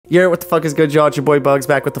What the fuck is good, y'all? It's your boy Bugs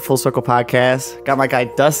back with the Full Circle Podcast. Got my guy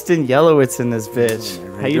Dustin Yelowitz in this bitch.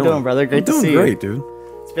 How you doing, brother? Great to see you. Great, dude.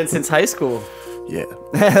 It's been since high school. Yeah.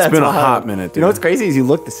 It's been a hot minute, dude. You know what's crazy is you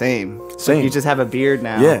look the same. Same. You just have a beard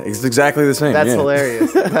now. Yeah, it's exactly the same. That's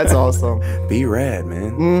hilarious. That's awesome. Be rad,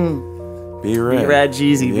 man. Be rad. Be rad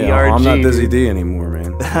Jeezy. Yeah, BRG. I'm not Dizzy D anymore,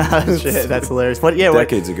 man. Shit, that's hilarious. But yeah,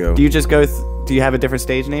 decades ago. Do you just go? Do you have a different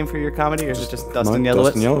stage name for your comedy, or is it just Dustin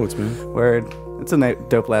Yelowitz? Dustin Yelowitz, man. Word. It's a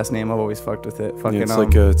dope last name. I've always fucked with it. Fucking, yeah,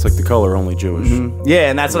 it's like the color, only Jewish. Yeah,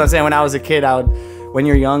 and that's what I'm saying. When I was a kid, when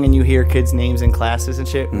you're young and you hear kids' names in classes and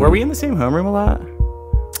shit. Were we in the same homeroom a lot?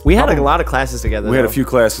 We had a lot of classes together. We had a few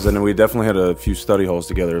classes, and then we definitely had a few study halls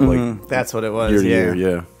together. Like that's what it was. Year to year,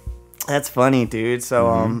 yeah. That's funny, dude.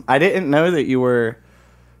 So I didn't know that you were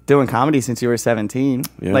doing comedy since you were 17,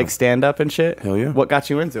 like stand up and shit. Hell yeah. What got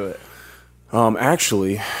you into it?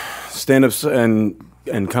 Actually, stand ups and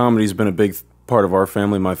comedy's been a big part of our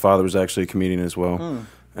family. My father was actually a comedian as well.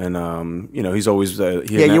 And you know, he's always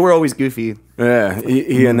you were always goofy. Yeah,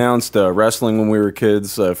 he announced wrestling when we were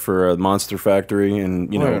kids for Monster Factory,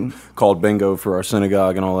 and you know, called bingo for our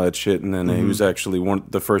synagogue and all that shit. And then he was actually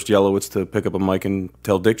the first Yelowitz to pick up a mic and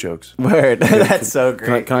tell dick jokes. Word, that's so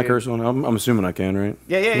great. Can I curse on? I'm assuming I can, right?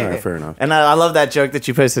 Yeah. Fair enough. And I love that joke that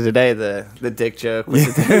you posted today, the dick joke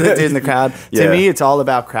with the dude in the crowd. To me, it's all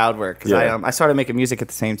about crowd work. Because I started making music at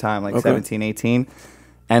the same time, like 17, 18.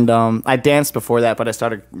 And I danced before that, but I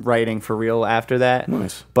started writing for real after that.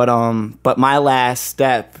 Nice. But my next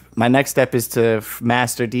step is to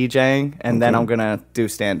master DJing, and then I'm gonna do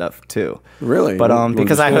stand up too. Really? But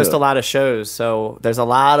because I host a lot of shows, so there's a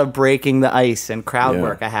lot of breaking the ice and crowd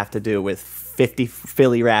work I have to do with 50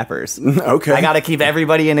 Philly rappers. Okay. I gotta keep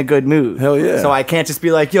everybody in a good mood. Hell yeah. So I can't just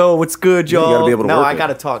be like, yo, what's good, y'all? You gotta be able to work I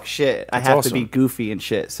gotta talk shit. That's I have awesome. to be goofy and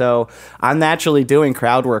shit. So I'm naturally doing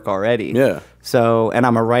crowd work already. Yeah. So, and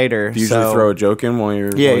I'm a writer. Do you usually throw a joke in while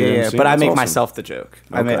you're Yeah. But I make awesome. myself the joke.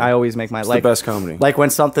 Okay. I always make It's the best comedy. Like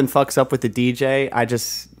when something fucks up with the DJ, I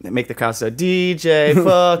just make the crowd say, DJ,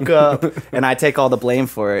 fuck up. And I take all the blame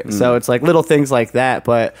for it. So it's like little things like that.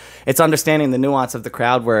 But it's understanding the nuance of the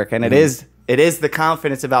crowd work. And it is the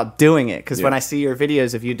confidence about doing it. Because when I see your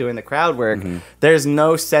videos of you doing the crowd work, there's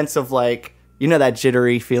no sense of like, you know, that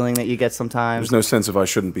jittery feeling that you get sometimes. There's no sense of I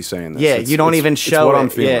shouldn't be saying this. Yeah, you don't even show what it. I'm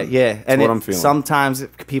feeling. Yeah. And what I'm feeling. Sometimes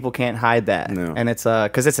people can't hide that. No. And it's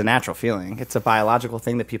because it's a natural feeling. It's a biological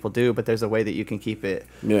thing that people do, but there's a way that you can keep it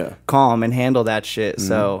calm and handle that shit.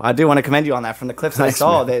 So I do want to commend you on that. From the clips I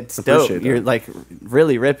saw, that's dope. You're like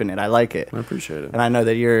really ripping it. I like it. I appreciate it. And I know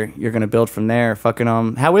that you're gonna build from there. Fucking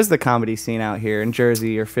how is the comedy scene out here in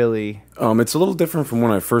Jersey or Philly? It's a little different from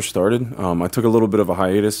when I first started. I took a little bit of a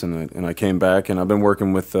hiatus, and I came back, and I've been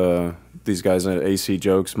working with these guys at AC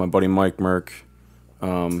Jokes. My buddy Mike Merck.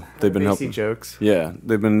 They've been helping. AC Jokes. Yeah,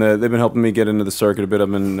 they've been helping me get into the circuit a bit.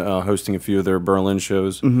 I've been hosting a few of their Berlin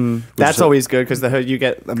shows. That's always good because you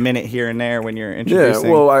get a minute here and there when you're introducing.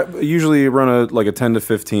 Yeah, well, I usually run a 10 to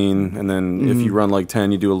 15, and then if you run like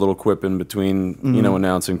 10, you do a little quip in between, you know,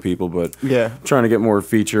 announcing people. But trying to get more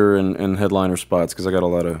feature and headliner spots because I got a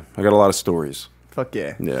lot of stories. Fuck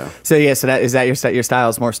yeah. Yeah. So is that your style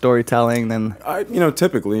is more storytelling than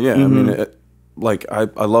typically, yeah. I mean,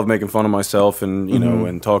 I love making fun of myself and you know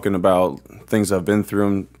and talking about things I've been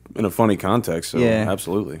through in a funny context. So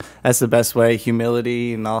absolutely. That's the best way.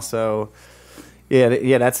 Humility and also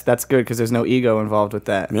that's good because there's no ego involved with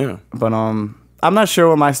that. Yeah. But I'm not sure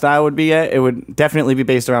what my style would be yet. It would definitely be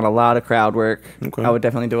based around a lot of crowd work. Okay. I would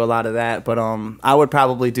definitely do a lot of that, but I would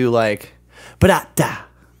probably do like ba-da-da.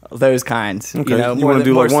 Those kinds, okay. You want to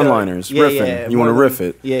do like one-liners, riffing. You want to riff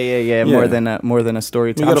it. Yeah. More than a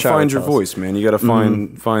storytelling. You got to find your voice, man. You got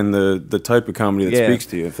to find the type of comedy that speaks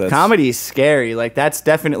to you. If that's comedy is scary. Like that's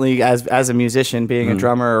definitely as a musician, being a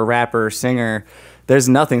drummer, or rapper, or singer. There's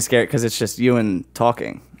nothing scary because it's just you and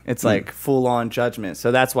talking. It's like full-on judgment.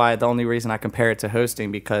 So that's why the only reason I compare it to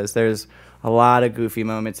hosting because there's a lot of goofy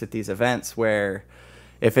moments at these events where.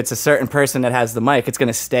 If it's a certain person that has the mic, it's going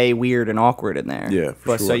to stay weird and awkward in there. Yeah,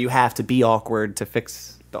 for sure. So you have to be awkward to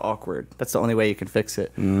fix the awkward. That's the only way you can fix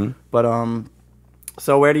it. But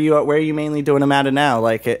so where are you mainly doing them out of now?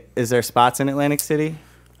 Like, is there spots in Atlantic City?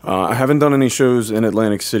 I haven't done any shows in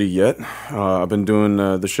Atlantic City yet. I've been doing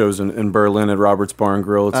the shows in Berlin at Robert's Bar and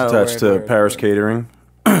Grill. It's attached to Paris Catering.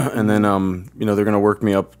 And then, they're going to work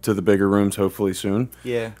me up to the bigger rooms hopefully soon.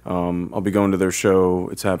 Yeah. I'll be going to their show.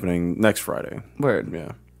 It's happening next Friday. Word.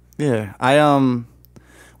 Yeah. Yeah.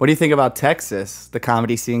 What do you think about Texas, the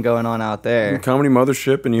comedy scene going on out there? Comedy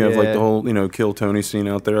mothership, and you have like the whole, you know, Kill Tony scene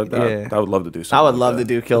out there. I would love to do something. I would love to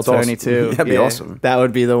do Kill Tony too. That'd be awesome. That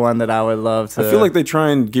would be the one that I would love to. I feel like they try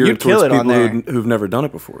and gear it towards people who've never done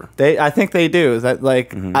it before. I think they do. That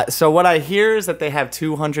like so what I hear is that they have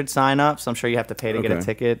 200 signups. I'm sure you have to pay to get a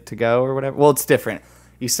ticket to go or whatever. Well, it's different.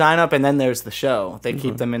 You sign up and then there's the show. They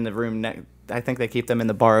keep them in the room. I think they keep them in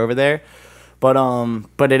the bar over there.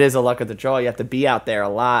 But it is a luck of the draw. You have to be out there a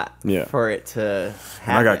lot for it to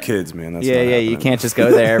happen. I got kids, man. That's not happening. You can't just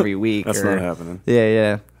go there every week. That's not happening.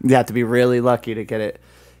 Yeah. You have to be really lucky to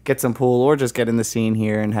get some pool, or just get in the scene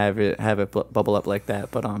here and have it bubble up like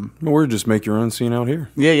that. But or just make your own scene out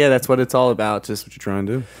here. Yeah. That's what it's all about. Just what you try and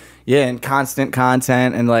do. Yeah, and constant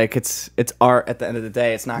content, and like it's art at the end of the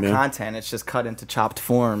day. It's not content; it's just cut into chopped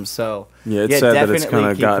forms. So it's sad that it's kind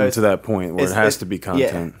of gotten to that point where it has to be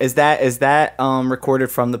content. Is that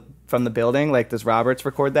recorded from the building? Like, does Roberts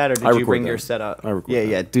record that, or did you bring your setup? I record that.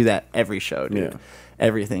 Yeah. Do that every show, dude. Yeah.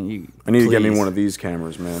 Everything. I need to get me one of these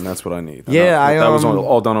cameras, man. That's what I need. That was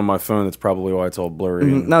all done on my phone. That's probably why it's all blurry.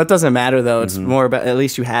 No, it doesn't matter though. It's more about, at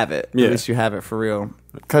least you have it. Yeah. At least you have it for real.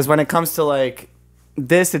 Because when it comes to like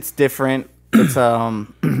this, it's different. It's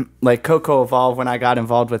like Coco Evolve, when I got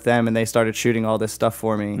involved with them and they started shooting all this stuff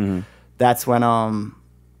for me. That's when I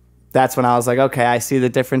was like, okay, I see the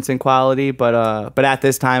difference in quality, but at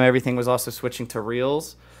this time everything was also switching to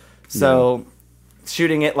reels. So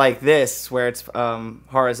shooting it like this, where it's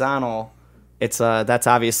horizontal, it's that's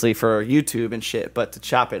obviously for YouTube and shit, but to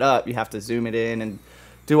chop it up, you have to zoom it in and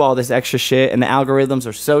do all this extra shit, and the algorithms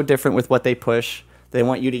are so different with what they push. They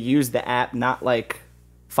want you to use the app, not like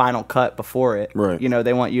Final Cut before it. Right. You know,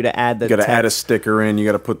 they want you to add the You got to add a sticker in, you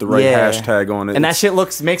got to put the right hashtag on it. And that shit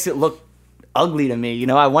makes it look ugly to me. You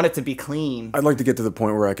know, I want it to be clean. I'd like to get to the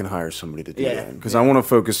point where I can hire somebody to do that, because I want to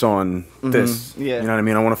focus on this. You know what I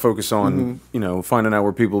mean? I want to focus on you know, finding out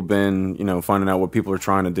where people have been, you know, finding out what people are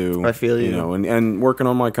trying to do. I feel you know, and working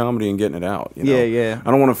on my comedy and getting it out. You know? Yeah. I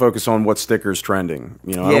don't want to focus on what sticker's trending.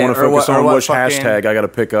 You know, I don't want to focus on what hashtag I got to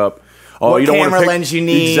pick up. Oh, what camera lens you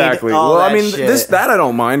need. Exactly. Well, I mean, that I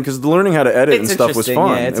don't mind, because learning how to edit and stuff was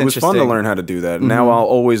fun. Yeah, it was fun to learn how to do that. And now I'll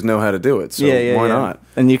always know how to do it. So why not?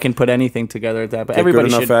 And you can put anything together at that. But everybody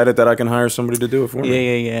good enough at it that I can hire somebody to do it for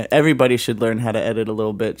me. Yeah. Everybody should learn how to edit a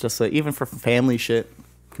little bit, just like, even for family shit.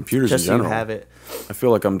 Computers just in general. So you have it. I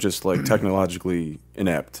feel like I'm just like technologically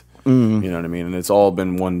inept. You know what I mean? And it's all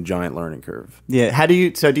been one giant learning curve. Yeah. Do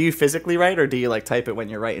you physically write, or do you like type it when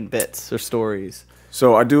you're writing bits or stories?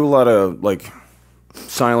 So I do a lot of like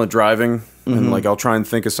silent driving, and like I'll try and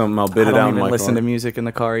think of something, I'll bid it out in my car. Listen to music in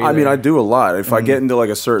the car either. I mean, I do a lot. If I get into like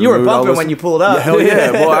a certain mood, you were bumping when you pulled up. Yeah, hell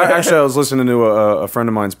yeah. Well, actually I was listening to a friend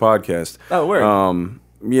of mine's podcast. Oh, word.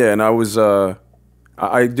 Yeah, and I was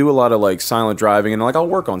I do a lot of like silent driving, and like I'll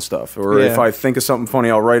work on stuff, or if I think of something funny,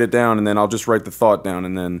 I'll write it down, and then I'll just write the thought down,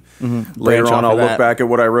 and then later on I'll look back at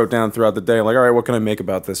what I wrote down throughout the day, like, all right, what can I make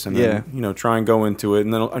about this, and then, you know, try and go into it,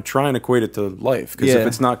 and then I try and equate it to life, because if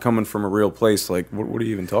it's not coming from a real place, like what are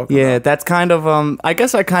you even talking about? Yeah, that's kind of I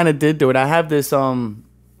guess I kind of did do it. I have this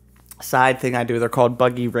side thing I do. They're called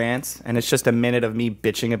Buggy Rants, and it's just a minute of me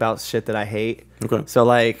bitching about shit that I hate. Okay. So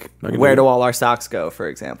like, where do all our socks go, for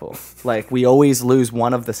example? Like, we always lose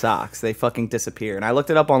one of the socks. They fucking disappear. And I looked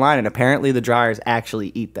it up online, and apparently the dryers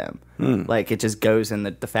actually eat them. Like, it just goes in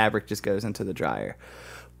the fabric just goes into the dryer.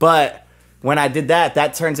 But when I did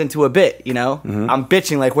that turns into a bit, you know? I'm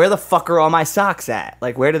bitching, like, where the fuck are all my socks at?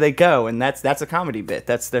 Like, where do they go? And that's a comedy bit.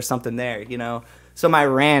 There's something there, you know? So my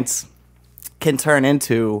rants can turn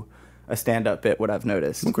into a stand-up bit, what I've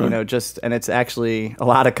noticed. You know, and it's actually a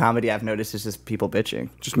lot of comedy I've noticed is just people bitching.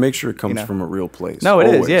 Just make sure it comes from a real place. No,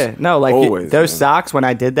 it is, yeah. No, like those socks, when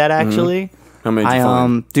I did that, actually, how many did you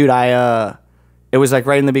find? Dude, it was like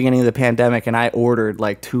right in the beginning of the pandemic, and I ordered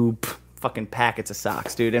like 2 fucking packets of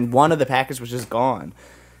socks, dude, and one of the packets was just gone.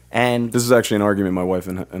 And this is actually an argument my wife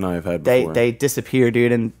and I have had before. They disappear,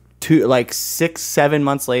 dude, and 6-7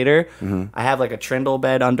 months later, I have like a trindle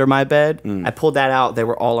bed under my bed. I pulled that out. They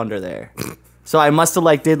were all under there. So I must have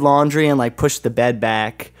like did laundry and like pushed the bed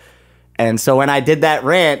back. And so when I did that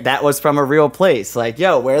rant, that was from a real place. Like,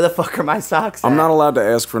 yo, where the fuck are my socks at? I'm not allowed to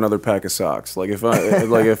ask for another pack of socks. Like if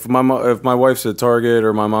my wife's at Target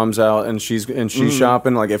or my mom's out and she's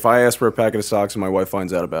shopping, like if I ask for a packet of socks and my wife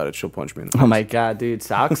finds out about it, she'll punch me in the face. Oh my god, dude,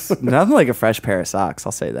 socks? Nothing like a fresh pair of socks,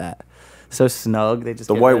 I'll say that. So snug, they just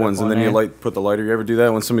the white ones, and then you put the lighter. You ever do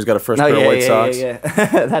that when somebody's got a fresh pair of white socks? Yeah.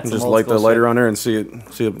 That's and just light the lighter on there and see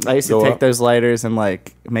it. I used to take those lighters and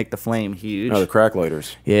like make the flame huge. Oh, the crack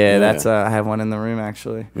lighters. Yeah, that's I have one in the room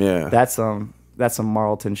actually. Yeah, that's some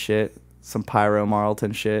Marlton shit, some pyro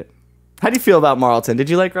Marlton shit. How do you feel about Marlton?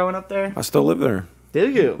 Did you like growing up there? I still live there. Do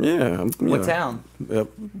you? Yeah. What town?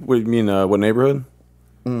 What do you mean? What neighborhood?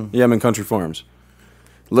 Yeah, I'm in Country Farms.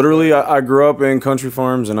 Literally, I grew up in Country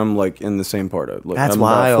Farms, and I'm like in the same part of it. That's I'm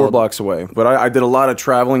wild. about 4 blocks away. But I did a lot of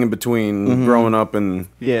traveling in between growing up and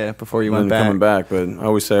before you went back. Coming back. But I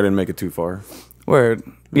always say I didn't make it too far. Word.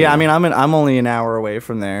 Yeah, I mean, I'm only an hour away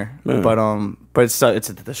from there, but it's at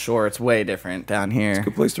the shore. It's way different down here. It's a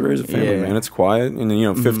good place to raise a family, man. It's quiet,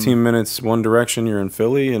 and 15 minutes one direction, you're in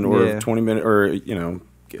Philly, and or 20 minutes, or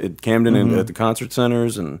at Camden and at the concert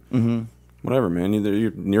centers and. Whatever, man. Either you're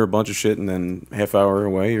near a bunch of shit, and then half hour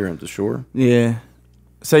away, you're at the shore. Yeah.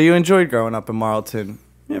 So you enjoyed growing up in Marlton?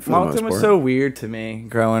 Yeah, for the most Marlton was part. so weird to me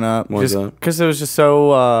growing up. Why is that? Because it was just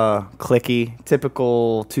so clicky.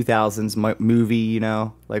 Typical 2000s movie,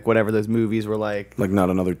 like whatever those movies were like. Like not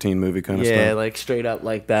another teen movie kind of stuff. Yeah, like straight up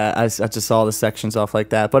like that. I just saw the sections off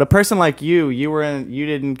like that. But a person like you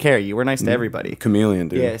didn't care. You were nice to everybody. Chameleon,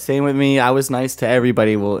 dude. Yeah, same with me. I was nice to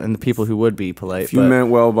everybody. Well, and the people who would be polite. If you meant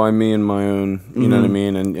well by me and my own, you know what I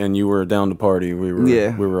mean, and you were down to party, we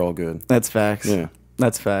were all good. That's facts. Yeah,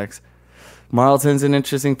 that's facts. Marlton's an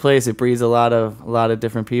interesting place. It breeds a lot of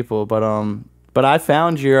different people. But I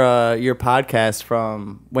found your podcast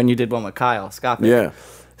from when you did one with Kyle Scott. Yeah.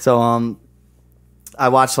 So I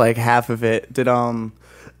watched like half of it.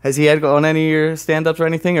 Has he had on any of your stand-ups or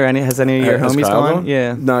anything, or has any of your homies gone?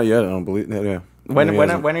 Yeah. Not yet. I don't believe that. Yeah.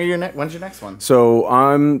 When's your next one? So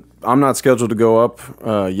I'm not scheduled to go up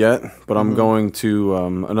yet, but I'm going to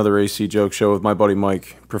another AC joke show with my buddy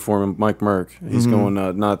Mike performing. Mike Merck. He's going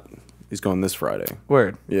He's going this Friday.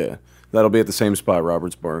 Word. Yeah. That'll be at the same spot,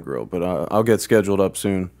 Robert's Bar and Grill. But I'll get scheduled up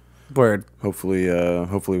soon. Word. Hopefully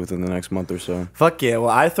within the next month or so. Fuck yeah. Well,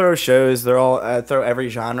 I throw shows. I throw every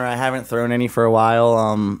genre. I haven't thrown any for a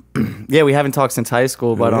while. Yeah, we haven't talked since high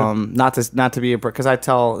school, but not to be because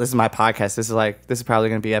this is my podcast. This is probably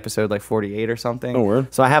going to be episode like 48 or something. Oh,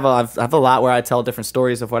 word. So I have a lot where I tell different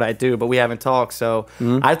stories of what I do, but we haven't talked. So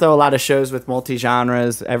I throw a lot of shows with multi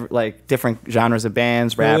genres, like different genres of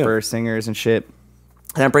bands, rappers, singers, and shit.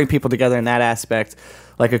 And I bring people together in that aspect,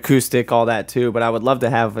 like acoustic, all that too. But I would love to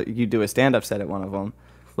have you do a stand-up set at one of them.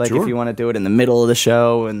 Like if you want to do it in the middle of the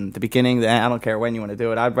show and the beginning, I don't care when you want to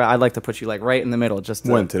do it. I'd like to put you like right in the middle.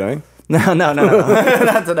 When today? No,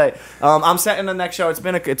 not today. I'm setting the next show. It's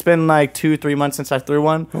been like 2-3 months since I threw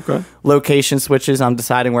one. Okay. Location switches. I'm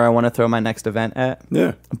deciding where I want to throw my next event at.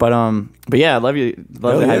 Yeah. But yeah, I'd love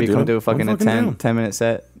to have you come do a fucking 10-minute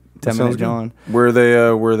set. 10-minute John. Where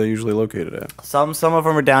are they usually located at? Some of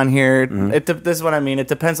them are down here. This is what I mean. It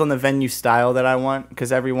depends on the venue style that I want,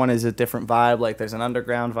 because everyone is a different vibe. Like there's an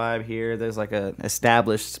underground vibe here. There's like a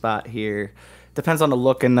established spot here. Depends on the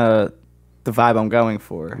look and the vibe I'm going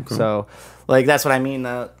for. Okay. So like that's what I mean.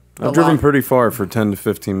 I've driven pretty far for 10 to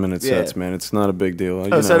 15 minute sets, man. It's not a big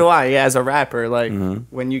deal. So do I. Yeah, as a rapper, like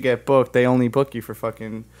when you get booked, they only book you for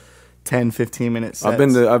fucking 10-15 minute sets.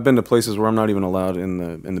 I've been to places where I'm not even allowed in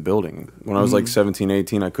the building. When I was like 17,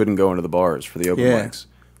 18, I couldn't go into the bars for the open mics.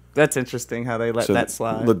 That's interesting how they let that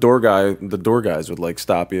slide. The door guys would like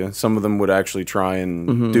stop you. Some of them would actually try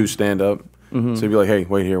and do stand up. So he'd be like, "Hey,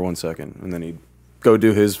 wait here 1 second," and then he'd go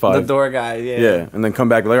do his 5. The door guy, yeah, and then come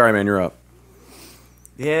back like, "All right, man, you're up."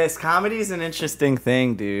 Yes, comedy is an interesting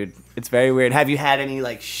thing, dude. It's very weird. Have you had any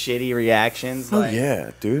like shitty reactions? Oh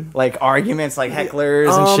yeah, dude. Like arguments, like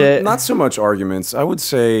hecklers and shit. Not so much arguments. I would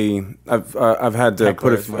say I've had to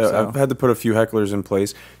put a few hecklers in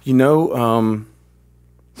place. Who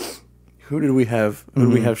did we have? Who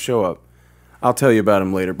did we have show up? I'll tell you about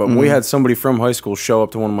him later. But we had somebody from high school show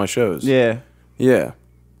up to one of my shows. Yeah. Yeah.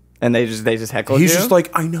 And they just heckled you? He's just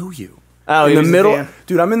like, I know you. Oh, in the middle,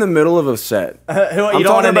 dude. I'm in the middle of a set. You don't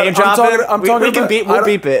want to name drop it? We'll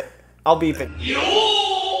beep it. I'll beep it.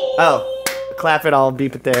 Oh, clap it. I'll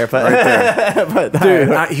beep it there. But right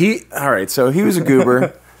there. Dude, all right. So he was a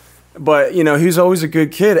goober, but he was always a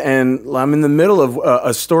good kid. And I'm in the middle of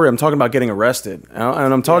a story. I'm talking about getting arrested,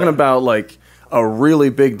 and I'm talking about like a really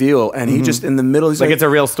big deal, and he just in the middle, he's like it's a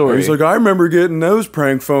real story. He's like, I remember getting those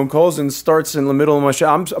prank phone calls, and starts in the middle of my show.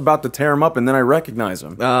 I'm about to tear him up, and then I recognize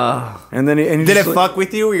him. And then he did it fuck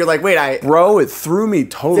with you? You're like, wait, bro, it threw me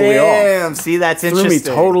totally off. Damn, see, that's interesting.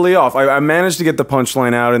 Threw me totally off. I managed to get the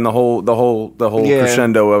punchline out and the whole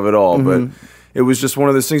crescendo of it all, but it was just one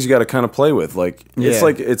of those things you got to kind of play with. Like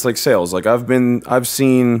it's like sales. Like I've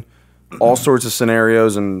seen all sorts of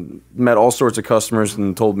scenarios and met all sorts of customers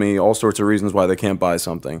and told me all sorts of reasons why they can't buy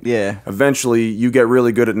something. Yeah. Eventually, you get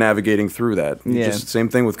really good at navigating through that. Yeah. Just same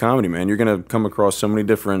thing with comedy, man. You're gonna come across so many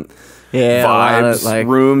different vibes, like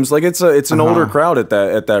rooms. Like it's an older crowd at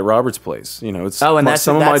that Robert's place. You know, it's and that's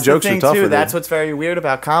some of my jokes are tougher. That's what's very weird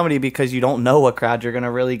about comedy, because you don't know what crowd you're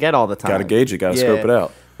gonna really get all the time. Got to gauge it. Got to scope it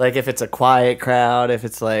out. Like if it's a quiet crowd, if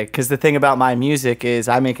it's like, because the thing about my music is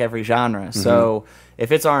I make every genre. So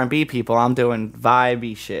if it's R&B people, I'm doing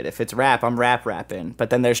vibey shit. If it's rap, I'm rapping. But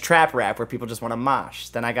then there's trap rap where people just want to mosh.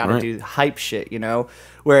 Then I got to do hype shit, you know?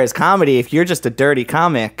 Whereas comedy, if you're just a dirty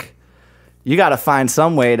comic, you got to find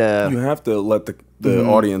some way to... You have to let the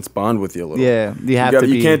audience bond with you a little. Yeah,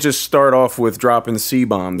 you can't just start off with dropping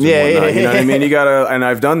C-bombs and whatnot. You know what I mean? You gotta, and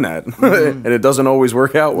I've done that, and it doesn't always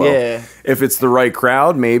work out well. Yeah. If it's the right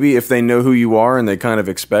crowd, maybe. If they know who you are and they kind of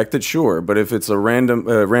expect it, sure. But if it's a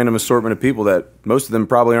random assortment of people that most of them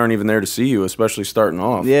probably aren't even there to see you, especially starting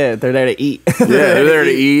off. Yeah, they're there to eat. Yeah, they're there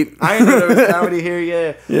to eat. I ain't know there was comedy here,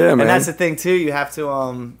 Yeah, man. And that's the thing too. You have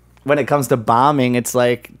to when it comes to bombing, it's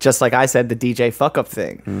like, just like I said, the DJ fuck up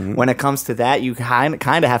thing. When it comes to that, you kind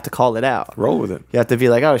of have to call it out. Roll with it. You have to be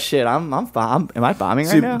like, oh shit, am I bombing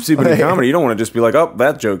right now? See, but in comedy, you don't want to just be like, oh,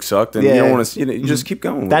 that joke sucked, and you don't want to. You just keep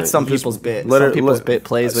going. That's some people's bit. Some people's bit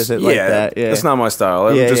plays with it like that. Yeah, that's not my style.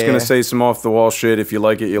 I'm just gonna say some off the wall shit. If you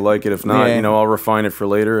like it, you like it. If not, I'll refine it for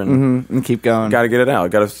later and keep going. Got to get it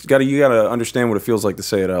out. You gotta understand what it feels like to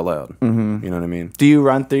say it out loud. You know what I mean? Do you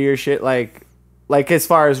run through your shit like as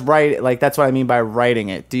far as write, like that's what I mean by writing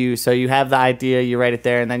it. So you have the idea, you write it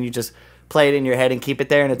there, and then you just play it in your head and keep it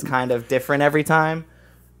there, and it's kind of different every time?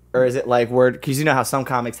 Or is it like word? Because you know how some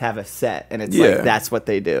comics have a set, and it's like that's what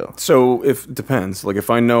they do. So it depends. Like if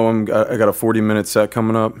I know I got a 40-minute set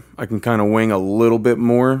coming up, I can kind of wing a little bit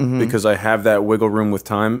more because I have that wiggle room with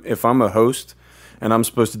time. If I'm a host and I'm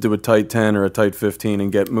supposed to do a tight 10 or a tight 15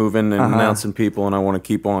 and get moving and announcing people, and I want to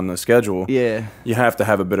keep on the schedule, you have to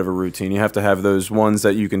have a bit of a routine. You have to have those ones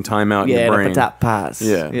that you can time out in your brain. Yeah, pass.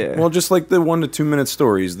 Yeah. Well, just like the 1 to 2 minute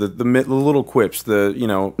stories, the little quips,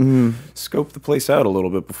 scope the place out a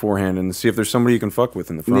little bit beforehand and see if there's somebody you can fuck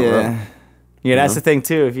with in the front row. Yeah, that's the thing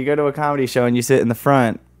too. If you go to a comedy show and you sit in the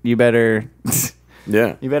front, you better...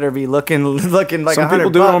 you better be looking like some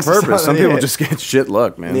people do it on purpose. Some people just get shit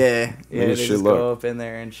luck, man. They just go up in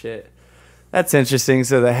there and shit. That's interesting.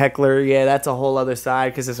 So the heckler, that's a whole other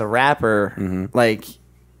side, because as a rapper, like,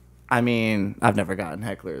 I mean, I've never gotten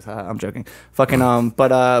hecklers. I'm joking. Fucking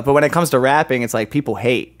but when it comes to rapping, it's like people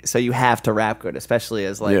hate. So you have to rap good, especially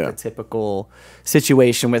as like the typical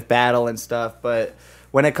situation with battle and stuff. But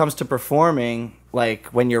when it comes to performing, like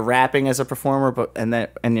when you're rapping as a performer, and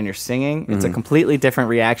then you're singing, it's a completely different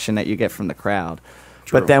reaction that you get from the crowd.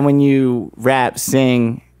 True. But then when you rap,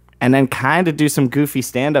 sing, and then kind of do some goofy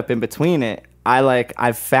stand up in between it,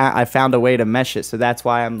 I found a way to mesh it. So that's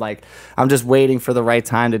why I'm just waiting for the right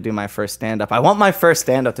time to do my first stand up. I want my first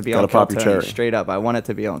stand up to be on Kill Tony, straight up. I want it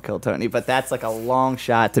to be on Kill Tony, but that's like a long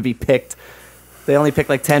shot to be picked. They only pick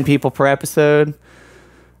like 10 people per episode.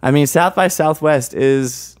 I mean, South by Southwest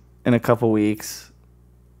is in a couple weeks.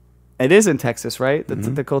 It is in Texas, right?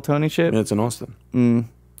 The Kill Tony shit? Yeah, it's in Austin.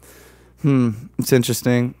 It's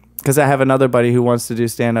interesting. Because I have another buddy who wants to do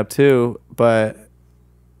stand-up too, but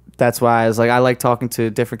that's why I was like, I like talking to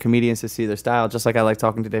different comedians to see their style, just like I like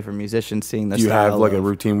talking to different musicians, seeing their style. Do you have like a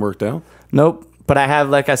routine worked out? Nope. But I have,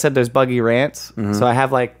 like I said, there's buggy rants. So I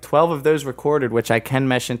have like 12 of those recorded, which I can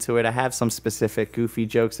mesh into it. I have some specific goofy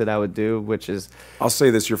jokes that I would do, which is... I'll say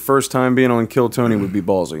this, your first time being on Kill Tony would be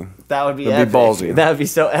ballsy. That would be epic. Ballsy. That would be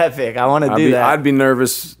so epic. I want to do that. I'd be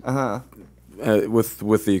nervous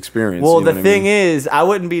with the experience. Well, the thing is, I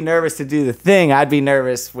wouldn't be nervous to do the thing. I'd be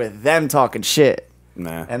nervous with them talking shit.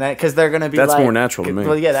 Nah. And because they're going to be that's more natural to me.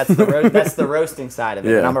 Well, yeah, that's the roasting side of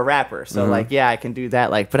it. And I'm a rapper. So, I can do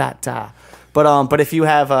that. Like, But if you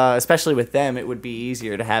have, especially with them, it would be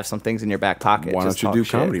easier to have some things in your back pocket. Why don't you do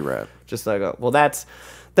comedy rap? Just like,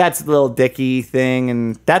 that's the Lil Dicky thing,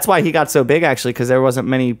 and that's why he got so big actually, because there wasn't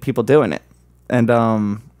many people doing it,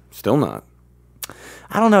 and still not.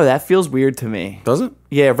 I don't know. That feels weird to me. Does it?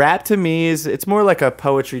 Yeah, rap to me it's more like a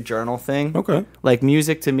poetry journal thing. Okay. Like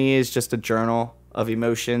music to me is just a journal of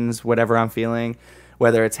emotions, whatever I'm feeling,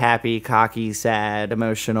 whether it's happy, cocky, sad,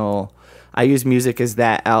 emotional. I use music as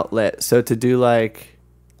that outlet. So to do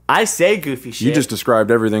I say goofy shit. You just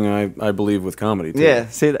described everything I believe with comedy too. Yeah.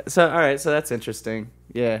 See that? So all right. So that's interesting.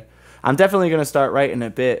 Yeah. I'm definitely gonna start writing a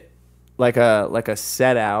bit like a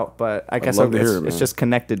set out, but I guess it's just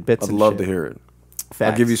connected bits. I'd love to hear it.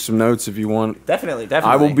 I'll give you some notes if you want. Definitely.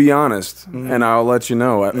 I will be honest, and I'll let you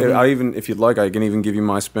know. I even, if you'd like, I can even give you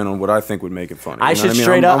my spin on what I think would make it funny. I should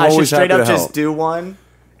straight up just do one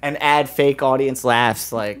and add fake audience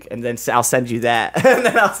laughs, like, and then I'll send you that, and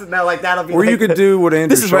then that'll be. Or you could do what Andrew.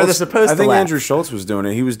 This is Schultz, where they're supposed to. I think laugh. Andrew Schultz was doing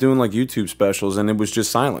it. He was doing like YouTube specials, and it was just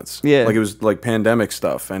silence. Yeah, like it was like pandemic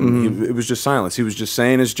stuff, and it was just silence. He was just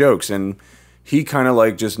saying his jokes, and he kind of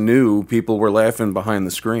like just knew people were laughing behind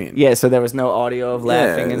the screen. Yeah, so there was no audio of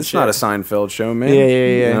laughing. Yeah, and it's shit. not a Seinfeld show, man.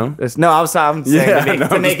 Yeah. You know? No, I'm saying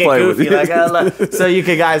to make it goofy, like so you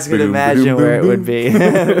guys could imagine where it would be.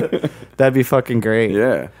 That'd be fucking great.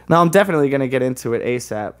 Yeah. No, I'm definitely gonna get into it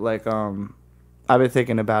ASAP. Like, I've been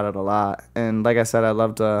thinking about it a lot, and like I said, I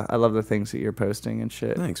love the things that you're posting and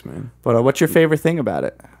shit. Thanks, man. But what's your favorite thing about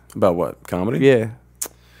it? About what? Comedy? Yeah.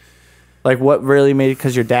 Like, what really made it?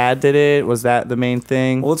 Because your dad did it? Was that the main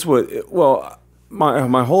thing? Well,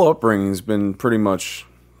 my whole upbringing's been pretty much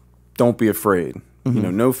don't be afraid. You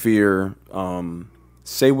know, no fear.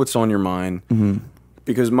 Say what's on your mind.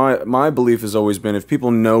 Because my belief has always been if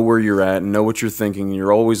people know where you're at and know what you're thinking, and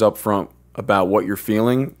you're always upfront about what you're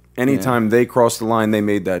feeling, anytime they cross the line, they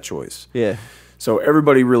made that choice. Yeah. So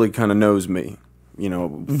everybody really kind of knows me. You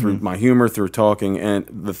know, through my humor, through talking. And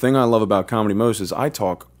the thing I love about comedy most is I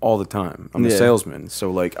talk all the time. I'm a salesman.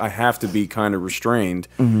 So, like, I have to be kind of restrained.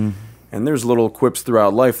 And there's little quips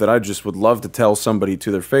throughout life that I just would love to tell somebody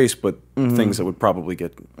to their face, but things that would probably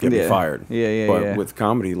get me fired. But with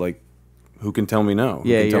comedy, like, who can tell me no? Who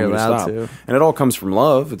can tell you're me allowed to stop? And it all comes from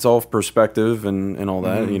love. It's all perspective and all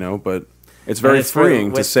that, you know, but... It's very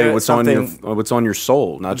freeing to say what's on your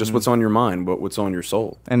soul, not just what's on your mind, but what's on your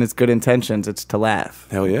soul. And it's good intentions. It's to laugh.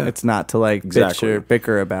 Hell yeah! It's not to like bitch or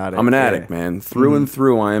bicker about it. I'm an addict, man. Through and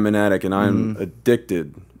through, I am an addict, and I'm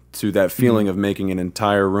addicted to that feeling of making an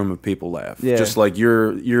entire room of people laugh. Yeah. Just like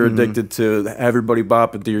you're addicted to everybody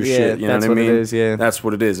bopping to your shit. You know what I mean? It is, yeah. That's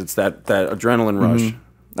what it is. It's that adrenaline rush.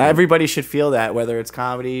 Everybody should feel that, whether it's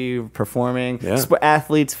comedy, performing.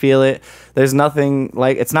 Athletes feel it. There's nothing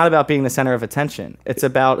like, it's not about being the center of attention. It's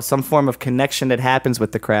about some form of connection that happens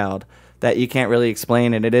with the crowd that you can't really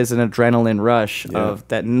explain, and it is an adrenaline rush of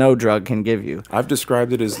that no drug can give you. I've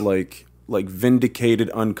described it as like vindicated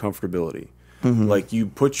uncomfortability. Like you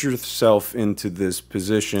put yourself into this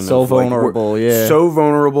position so of vulnerable, so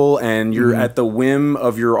vulnerable, and you're at the whim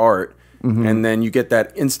of your art. And then you get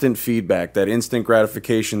that instant feedback, that instant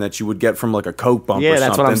gratification that you would get from like a Coke bump or something.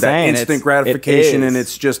 That's what I'm saying. That instant gratification, and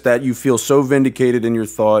it's just that you feel so vindicated in your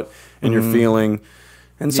thought and your feeling.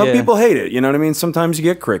 And some people hate it, you know what I mean? Sometimes you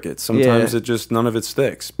get crickets. Sometimes it just, none of it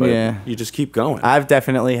sticks. But you just keep going. I've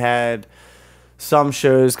definitely had some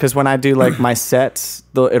shows, because when I do like my sets,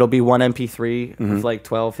 it'll be one MP3 of like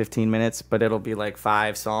 12, 15 minutes, but it'll be like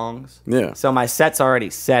 5 songs. Yeah. So my set's already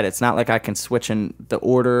set. It's not like I can switch in the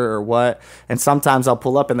order or what. And sometimes I'll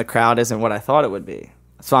pull up and the crowd isn't what I thought it would be.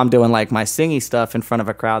 So I'm doing like my singy stuff in front of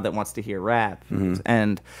a crowd that wants to hear rap.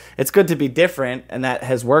 And it's good to be different, and that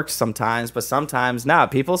has worked sometimes, but sometimes not.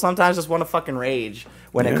 People sometimes just want to fucking rage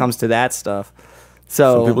when it comes to that stuff.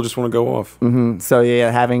 So some people just want to go off. So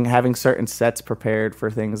yeah, having certain sets prepared for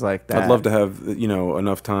things like that. I'd love to have, you know,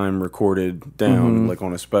 enough time recorded down, like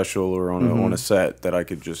on a special or on a set, that I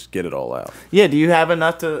could just get it all out. Yeah. Do you have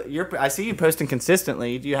enough to? I see you posting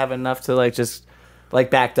consistently. Do you have enough to like just like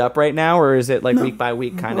backed up right now, or is it like week by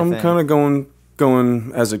week kind of thing? I'm kind of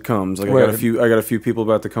going as it comes. Like I got a few people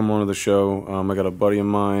about to come onto the show. I got a buddy of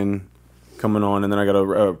mine coming on, and then I got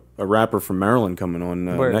a rapper from Maryland coming on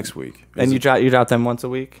next week. And you drop them once a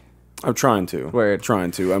week? I'm trying to. Word. Trying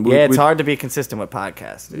to. It's hard to be consistent with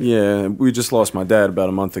podcasts. Dude. Yeah, we just lost my dad about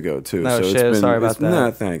a month ago too. No shit. It's been, sorry about that. Nah,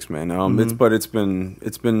 thanks, man.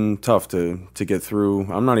 It's been tough to get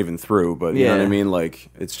through. I'm not even through, but you know what I mean. Like,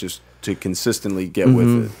 it's just to consistently get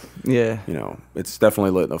with it. Yeah. You know, it's definitely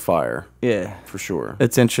lit a fire. Yeah, for sure.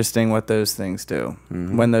 It's interesting what those things do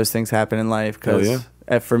when those things happen in life. Because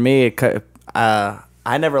for me,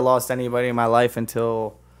 I never lost anybody in my life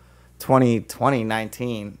until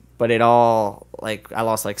 2019. But it all, like, I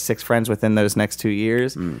lost like 6 friends within those next 2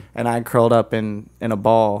 years. And I curled up in a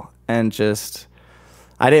ball and just,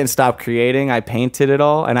 I didn't stop creating. I painted it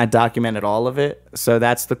all and I documented all of it. So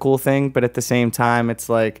that's the cool thing. But at the same time, it's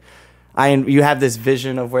like, you have this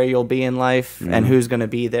vision of where you'll be in life and who's going to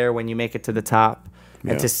be there when you make it to the top.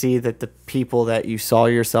 And to see that the people that you saw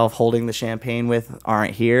yourself holding the champagne with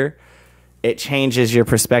aren't here, it changes your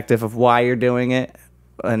perspective of why you're doing it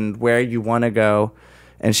and where you want to go.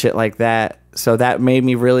 And shit like that. So that made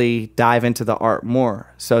me really dive into the art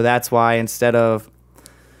more. So that's why instead of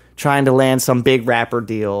trying to land some big rapper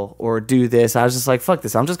deal or do this. I was just like, fuck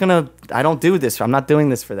this. I don't do this. I'm not doing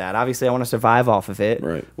this for that. Obviously, I want to survive off of it,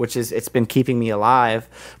 right. which is, it's been keeping me alive,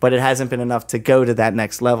 but it hasn't been enough to go to that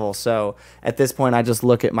next level. So at this point, I just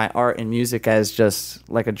look at my art and music as just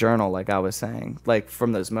like a journal, like I was saying, like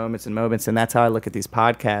from those moments and moments. And that's how I look at these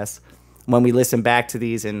podcasts. When we listen back to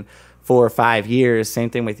these in 4 or 5 years,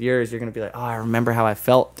 same thing with yours, you're going to be like, oh, I remember how I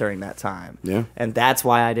felt during that time. Yeah. And that's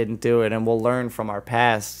why I didn't do it. And we'll learn from our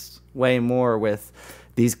past way more with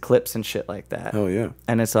these clips and shit like that. Oh, yeah.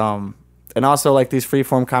 And it's, and also like these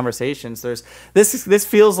freeform conversations, this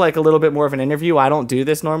feels like a little bit more of an interview. I don't do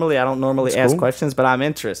this normally. I don't normally ask questions, but I'm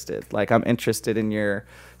interested. Like, I'm interested in your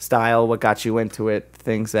style, what got you into it,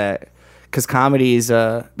 things that, because comedy is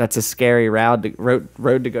that's a scary road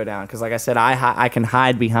to go down. Because like I said, I can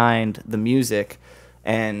hide behind the music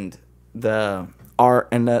and the art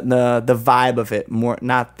and the vibe of it more,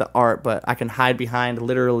 not the art, but I can hide behind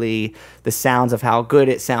literally the sounds of how good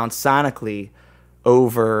it sounds sonically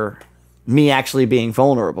over me actually being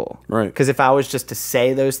vulnerable. Right. Because if I was just to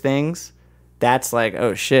say those things, that's like,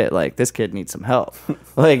 oh shit, like this kid needs some help.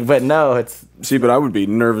 Like, but no, it's. See, but I would be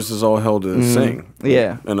nervous as all hell to sing.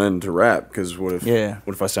 Yeah. And then to rap, because what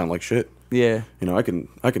if I sound like shit? Yeah. You know, I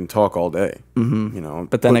can talk all day. You know.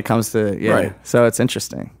 But then it comes to Right. So it's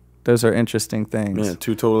interesting. Those are interesting things. Yeah,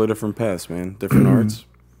 2 totally different paths, man. Different arts.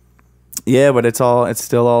 Yeah, but it's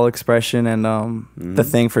still all expression, and the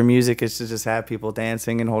thing for music is to just have people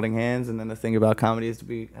dancing and holding hands, and then the thing about comedy is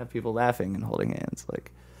to have people laughing and holding hands.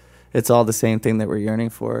 Like, it's all the same thing that we're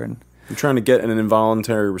yearning for. And you're trying to get an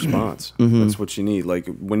involuntary response. That's what you need. Like,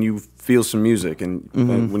 when you feel some music and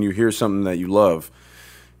when you hear something that you love,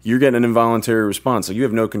 you're getting an involuntary response. Like, you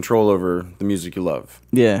have no control over the music you love.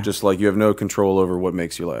 Yeah. Just like you have no control over what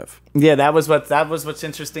makes you laugh. Yeah, that was what's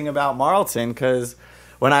interesting about Marlton, because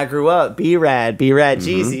when I grew up, B-Rad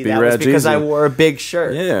Jeezy, that was because I wore a big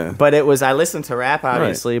shirt. Yeah. But I listened to rap,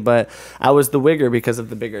 obviously, but I was the wigger because of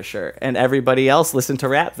the bigger shirt. And everybody else listened to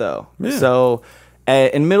rap, though. Yeah. So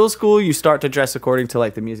in middle school, you start to dress according to,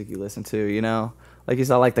 like, the music you listen to, you know? Like, you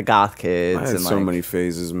saw, like, the goth kids. I had and so like, many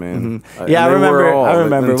phases, man. Yeah, I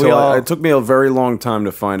remember. It took me a very long time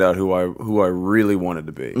to find out who I really wanted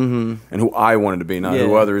to be. And who I wanted to be, not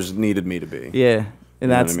who others needed me to be. Yeah.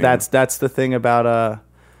 And that's the thing about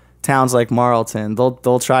towns like Marlton.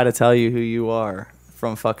 They'll try to tell you who you are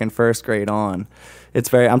from fucking first grade on.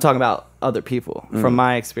 I'm talking about other people from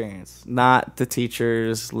my experience, not the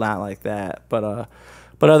teachers, not like that, but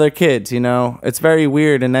other kids, you know. It's very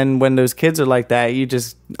weird. And then when those kids are like that, you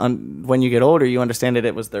just when you get older, you understand that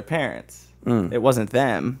it was their parents. It wasn't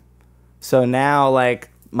them. So now,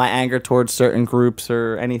 like, my anger towards certain groups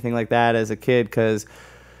or anything like that as a kid, because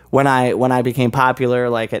when I became popular,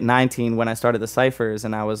 like at 19, when I started the Cyphers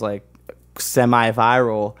and I was like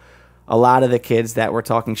semi-viral, a lot of the kids that were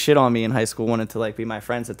talking shit on me in high school wanted to like be my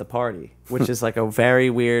friends at the party, which is like a very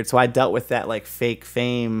weird. So I dealt with that like fake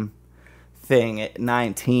fame thing at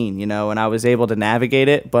 19, you know, and I was able to navigate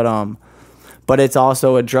it. But it's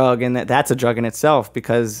also a drug, and that's a drug in itself,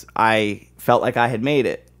 because I felt like I had made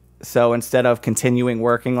it. So instead of continuing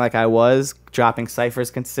working like I was, dropping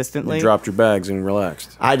ciphers consistently, you dropped your bags and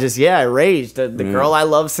relaxed. I raged. The girl I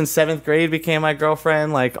loved since 7th grade became my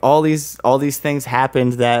girlfriend. Like, all these things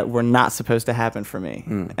happened that were not supposed to happen for me.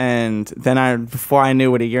 And then before I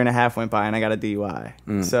knew it, a year and a half went by and I got a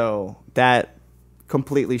DUI. So that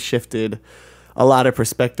completely shifted a lot of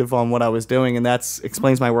perspective on what I was doing, and that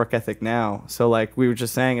explains my work ethic now. So like we were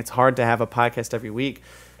just saying, it's hard to have a podcast every week.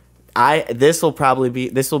 This will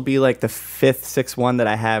be like the 5th, 6th one that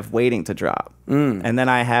I have waiting to drop. And then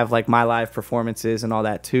I have like my live performances and all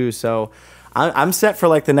that too. So I'm set for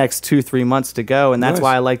like the next 2-3 months to go, and that's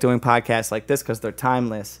why I like doing podcasts like this, because they're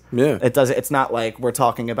timeless. Yeah, it's not like we're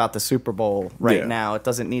talking about the Super Bowl right now. It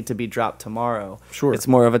doesn't need to be dropped tomorrow. Sure, it's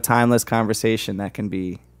more of a timeless conversation that can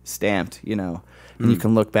be stamped, you know, and you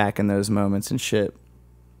can look back in those moments and shit.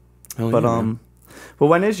 But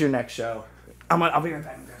when is your next show? I'll be right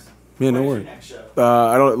back. Yeah, no worries.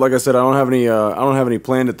 I don't. Like I said, I don't have any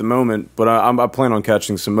planned at the moment, but I plan on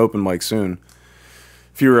catching some open mics soon.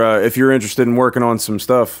 If you're interested in working on some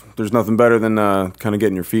stuff, there's nothing better than kind of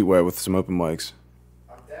getting your feet wet with some open mics.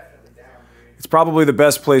 I'm definitely down, dude. It's probably the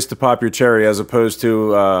best place to pop your cherry, as opposed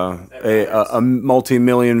to a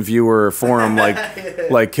multi-million viewer forum like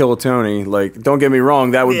Killatony. Like, don't get me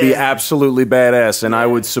wrong, that would be absolutely badass, and I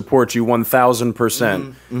would support you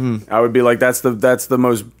 1000%. I would be like, that's the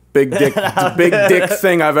most big dick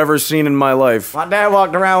thing I've ever seen in my life. My dad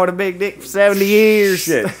walked around with a big dick for 70 years.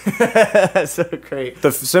 Shit. That's so great.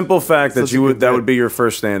 The simple fact that that would be your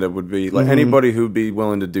first stand-up would be like anybody who'd be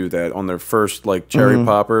willing to do that on their first like cherry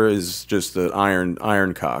popper is just an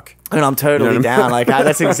iron cock. And I'm totally down. Like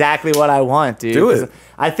that's exactly what I want, dude. Do it.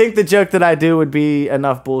 I think the joke that I do would be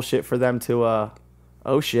enough bullshit for them to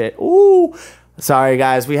oh shit. Ooh. Sorry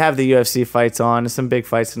guys, we have the UFC fights on. There's some big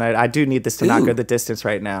fights tonight. I do need this to not go the distance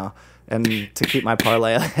right now, and to keep my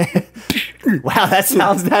parlay. Wow, that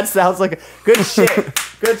sounds like a good shit.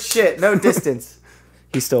 Good shit. No distance.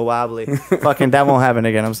 He's still wobbly. Fucking that won't happen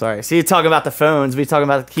again. I'm sorry. See, you talking about the phones. We talking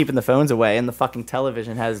about keeping the phones away, and the fucking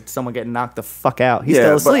television has someone getting knocked the fuck out. He's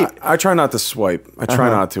still asleep. I try not to swipe. I try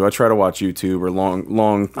not to. I try to watch YouTube or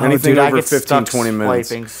long anything over 15, 20 minutes.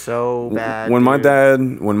 Swiping so bad. When my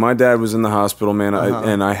dad was in the hospital, man,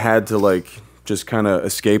 and I had to like just kind of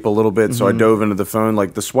escape a little bit, so I dove into the phone.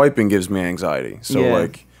 Like the swiping gives me anxiety. So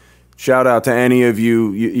like. Shout out to any of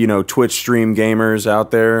you know, Twitch stream gamers out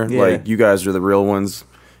there. Yeah. Like, you guys are the real ones.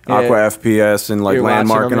 Yeah. Aqua FPS and, like,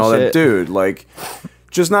 Landmark and all that. Dude, like,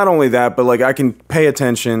 just not only that, but, like, I can pay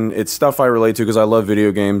attention. It's stuff I relate to because I love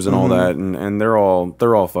video games and all that. And they're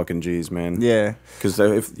all fucking G's, man. Yeah. Because,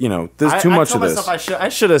 if you know, there's too much of this. I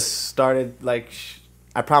should have started, like...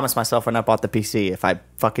 I promised myself when I bought the PC, if I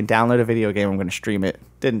fucking download a video game, I'm going to stream it.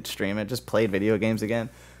 Didn't stream it. Just played video games again.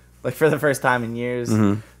 Like, for the first time in years.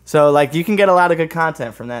 So, like, you can get a lot of good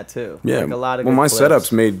content from that, too. Yeah. Like, a lot of my clips.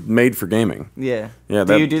 setup's made for gaming. Yeah. Yeah.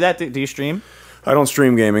 Do you do that? Do you stream? I don't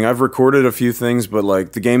stream gaming. I've recorded a few things, but,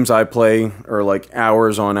 like, the games I play are, like,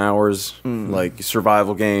 hours on hours. Like,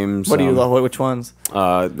 survival games. What do you love? Which ones?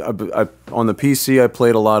 On the PC, I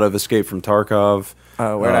played a lot of Escape from Tarkov.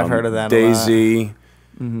 Oh, where I've heard of that DayZ.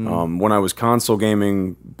 When I was console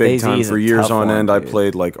gaming big time for years on end, I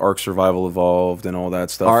played like Ark Survival Evolved and all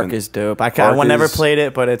that stuff. Ark is dope. I never played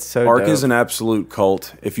it, but it's so Ark dope. Is an absolute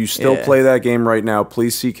cult. If you still play that game right now,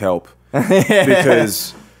 please seek help.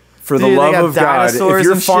 Because for the love of God, if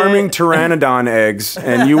you're farming pteranodon eggs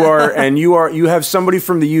and you have somebody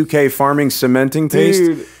from the UK farming cementing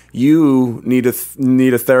paste, you need a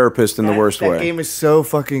therapist in the worst way. That game is so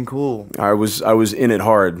fucking cool. I was in it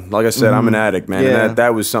hard. Like I said, I'm an addict, man. Yeah. And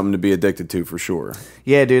that was something to be addicted to for sure.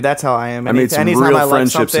 Yeah, dude, that's how I am. I made some real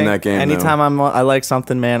friendships in that game. Anytime I like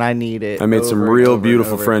something, man, I need it. I made some real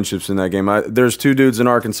beautiful friendships in that game. There's 2 dudes in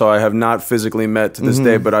Arkansas I have not physically met to this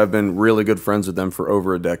day, but I've been really good friends with them for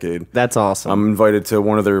over a decade. That's awesome. I'm invited to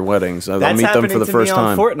one of their weddings. I'll meet them for the first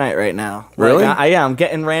time. That's happening to me on Fortnite right now. Really? I'm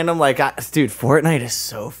getting random. Dude, Fortnite is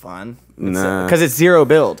so fun. Nah, because it's zero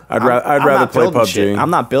build. I'd rather play PUBG. Shit. I'm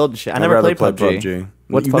not building shit. I never played PUBG.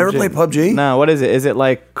 What's you PUBG? Never played PUBG? No. What is it? Is it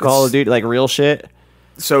like Call of Duty, like real shit?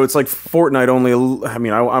 So it's like Fortnite only. I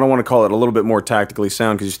mean, I don't want to call it a little bit more tactically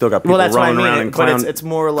sound because you still got people running around in clown, it's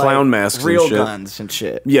more like clown masks, real and shit. Guns and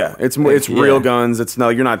shit. Yeah, it's real guns. It's no,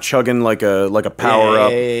 you're not chugging like a power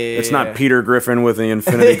up. It's not Peter Griffin with the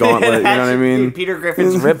Infinity Gauntlet. You know what I mean? Dude, Peter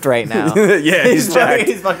Griffin's ripped right now. Yeah, he's jacked.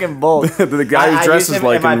 He's fucking bold. The guy who dresses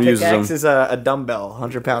like him uses them. My pickaxe is a dumbbell,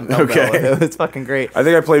 100-pound dumbbell. Okay. It's fucking great. I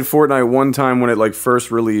think I played Fortnite one time when it like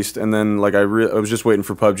first released, and then like I was just waiting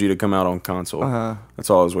for PUBG to come out on console. That's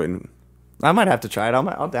all I was waiting. I might have to try it. I'll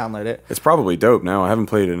download it. It's probably dope now. I haven't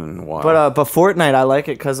played it in a while. But Fortnite, I like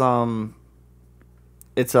it because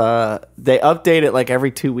it's they update it like every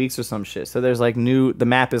 2 weeks or some shit. So there's like the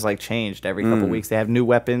map is like changed every couple weeks. They have new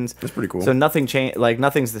weapons. That's pretty cool. So nothing changed. Like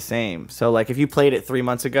nothing's the same. So like if you played it 3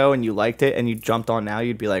 months ago and you liked it and you jumped on now,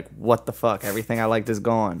 you'd be like, what the fuck? Everything I liked is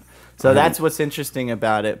gone. So that's what's interesting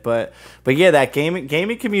about it. But yeah, that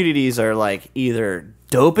gaming communities are like either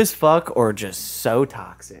dope as fuck or just so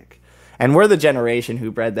toxic. And we're the generation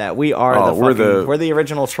who bred that. We are we're the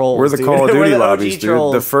original trolls. We're the dude. Call of Duty lobbies, dude.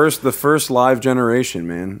 Trolls. The first live generation,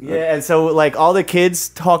 man. Yeah, and so like all the kids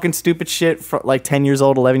talking stupid shit for like 10 years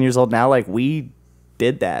old, 11 years old now, like we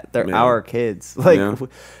did that. They're our kids. Like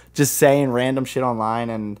just saying random shit online.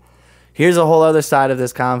 And here's a whole other side of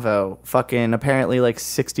this convo. Fucking apparently like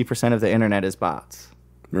 60% of the internet is bots.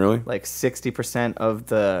 Really? Like 60% of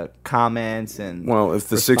the comments and if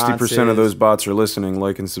the 60% of those bots are listening,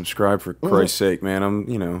 like and subscribe for Christ's sake, man.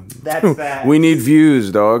 That's facts. We need views,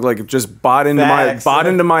 dog. Like just bot into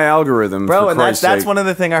my algorithm, bro. For and Christ's that's sake. one of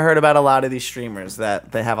the things I heard about a lot of these streamers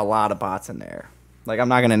that they have a lot of bots in there. Like I'm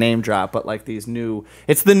not gonna name drop, but like it's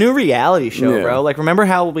the new reality show, bro. Like remember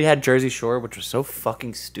how we had Jersey Shore, which was so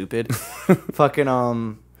fucking stupid. Fucking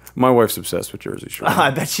My wife's obsessed with Jersey Shore.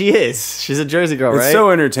 I bet she is. She's a Jersey girl, right? It's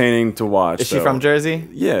so entertaining to watch. Is she from Jersey?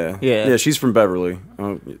 Yeah. Yeah, she's from Beverly.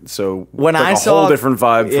 So when I a saw whole different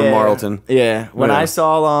vibe from Marlton. Yeah. When I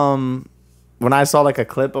saw when I saw like a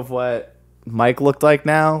clip of what Mike looked like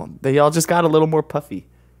now, they all just got a little more puffy.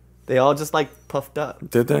 They all just like puffed up.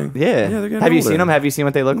 Did they? Yeah. They're getting Have you older. seen them? Have you seen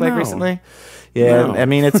what they look like No. recently? Yeah. No. I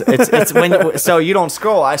mean, it's when so you don't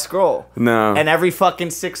scroll, I scroll. No. And every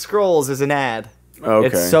fucking 6 scrolls is an ad. Okay.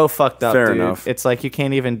 It's so fucked up, Fair dude. enough. It's like you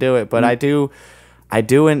can't even do it. But I do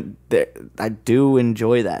enjoy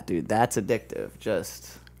that, dude. That's addictive.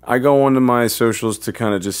 Just. I go onto my socials to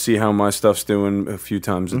kind of just see how my stuff's doing a few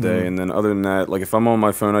times a day, and then other than that, like if I'm on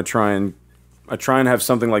my phone, I try and have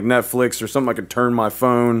something like Netflix or something I could turn my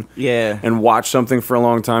phone and watch something for a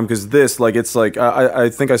long time, because this, like, it's like I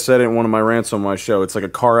think I said it in one of my rants on my show. It's like a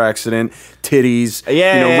car accident, titties,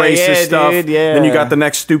 racist stuff. Dude, Then you got the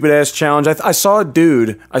next stupid ass challenge. I saw a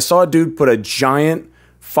dude put a giant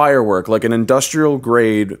firework, like an industrial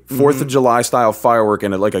grade 4th of July style firework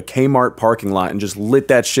in like a Kmart parking lot, and just lit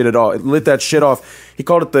that shit off. He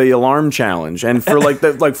called it the alarm challenge, and for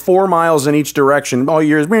like 4 miles in each direction, all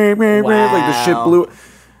years, like the shit blew.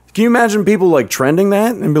 Can you imagine people like trending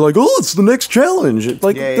that and be like, "Oh, it's the next challenge"?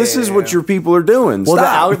 This is what your people are doing. Well,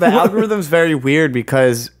 Stop. the algorithm's very weird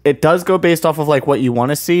because it does go based off of like what you want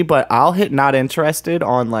to see, but I'll hit not interested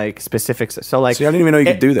on like specifics. So like, see, I didn't even know you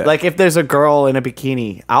could do that. Like if there's a girl in a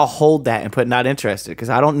bikini, I'll hold that and put not interested because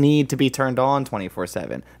I don't need to be turned on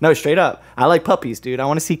 24/7. No, straight up, I like puppies, dude. I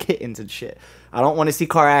want to see kittens and shit. I don't want to see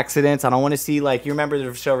car accidents. I don't want to see like, you remember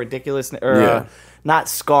the show Ridiculous or not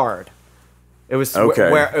Scarred. It was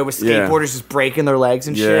where it was skateboarders just breaking their legs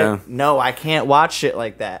and shit. No, I can't watch shit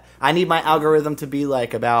like that. I need my algorithm to be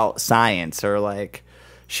like about science or like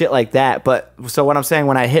shit like that. But so what I'm saying,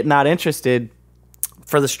 when I hit not interested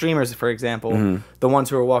for the streamers, for example, the ones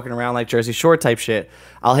who are walking around like Jersey Shore type shit,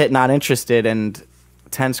 I'll hit not interested and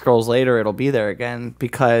 10 scrolls later it'll be there again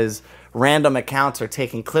because random accounts are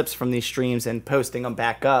taking clips from these streams and posting them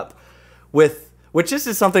back up which this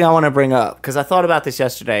is something I want to bring up because I thought about this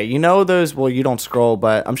yesterday. You know those, well, you don't scroll,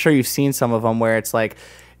 but I'm sure you've seen some of them where it's like,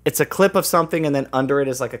 it's a clip of something and then under it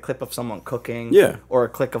is like a clip of someone cooking. Yeah. Or a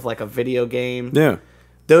clip of like a video game. Yeah.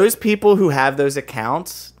 Those people who have those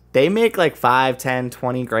accounts, they make like 5, 10,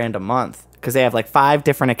 20 grand a month because they have like 5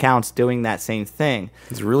 different accounts doing that same thing.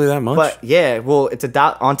 It's really that much? But yeah, well, it's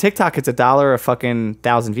on TikTok, it's $1 a fucking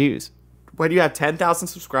 1,000 views. When you have 10,000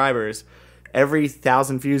 subscribers, every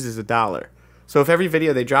 1,000 views is $1. So if every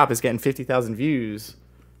video they drop is getting 50,000 views,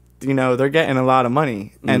 you know, they're getting a lot of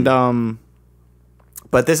money. And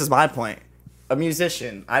but this is my point. A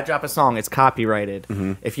musician, I drop a song, it's copyrighted.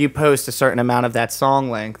 If you post a certain amount of that song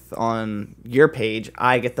length on your page,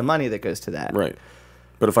 I get the money that goes to that. Right.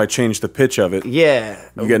 But if I change the pitch of it, you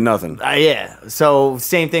get nothing. Yeah. So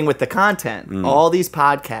same thing with the content. All these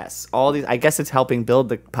podcasts, I guess it's helping build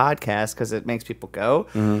the podcast because it makes people go.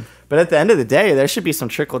 But at the end of the day, there should be some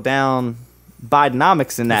trickle down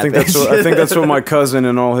Bidenomics in that. I think that's what my cousin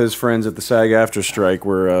and all his friends at the SAG-AFTRA strike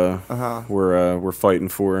were fighting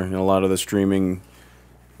for. You know, a lot of the streaming,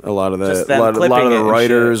 a lot of the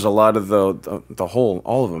writers, a lot of the whole,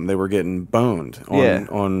 all of them. They were getting boned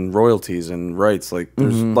on royalties and rights. Like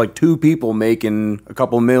there's like 2 people making a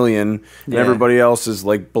couple million, and everybody else is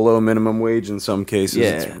like below minimum wage in some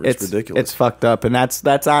cases. It's ridiculous. It's fucked up, and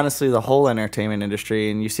that's honestly the whole entertainment industry.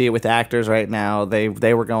 And you see it with actors right now. They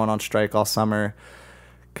were going on strike all summer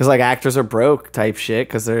because like actors are broke type shit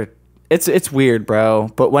because they're. It's weird, bro.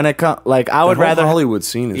 But when it comes, like, I would rather Hollywood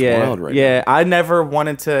scene is wild right now. Yeah, I never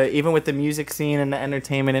wanted to, even with the music scene and the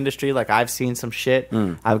entertainment industry. Like, I've seen some shit.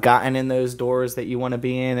 I've gotten in those doors that you want to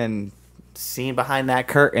be in and seen behind that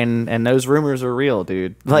curtain, and those rumors are real,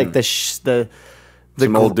 dude. Like some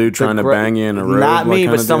old dude trying to bang you in a road. Not me,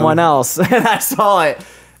 but someone else. And I saw it.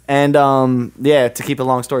 And to keep a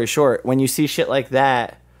long story short, when you see shit like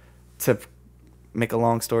that, to make a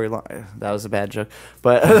long story long, that was a bad joke,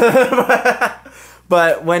 but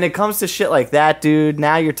but when it comes to shit like that, dude,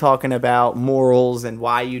 now you're talking about morals and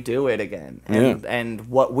why you do it again, and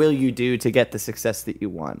what will you do to get the success that you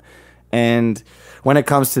want. And when it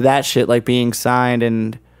comes to that shit, like being signed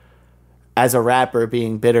and as a rapper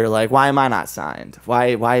being bitter, like, why am I not signed?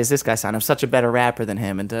 Why is this guy signed? I'm such a better rapper than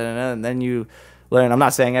him. And then you learn, I'm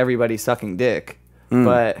not saying everybody's sucking dick,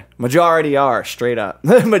 but majority are, straight up.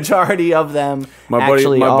 The majority of them my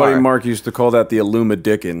buddy Mark used to call that the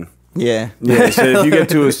Illuma-Dickin. Yeah. So if you get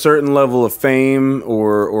to a certain level of fame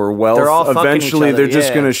or wealth, eventually they're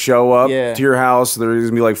just going to show up to your house. There's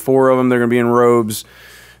going to be like 4 of them. They're going to be in robes.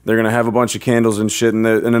 They're going to have a bunch of candles and shit. And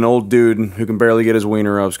an old dude who can barely get his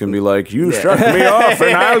wiener up is going to be like, you shut me off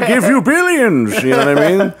and I'll give you billions. You know what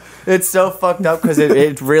I mean? It's so fucked up because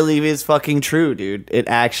it really is fucking true, dude. It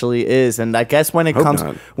actually is. And I guess when it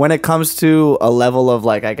comes to a level of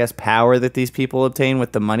like, I guess, power that these people obtain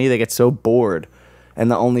with the money, they get so bored. And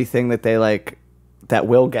the only thing that they like that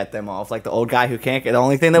will get them off, like the old guy who can't get, the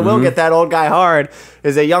only thing that will get that old guy hard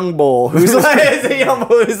is a young bull who's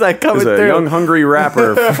like coming through. A young hungry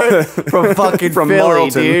rapper from fucking Philly,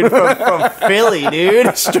 Marlton. Dude. From Philly,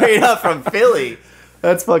 dude. Straight up from Philly.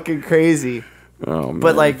 That's fucking crazy. Oh man.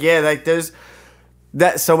 But like, yeah, like there's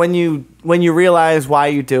that. So when you realize why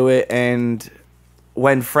you do it, and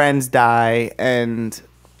when friends die and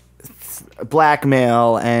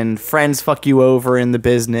blackmail and friends fuck you over in the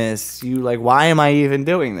business, you like, why am I even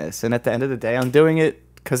doing this? And at the end of the day, I'm doing it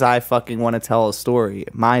because I fucking want to tell a story,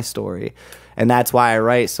 my story, and that's why I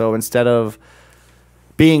write. So instead of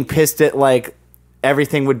being pissed at like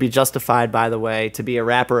everything would be justified, by the way, to be a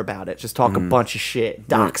rapper about it, just talk a bunch of shit,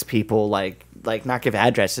 dox people, like not give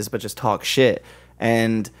addresses, but just talk shit,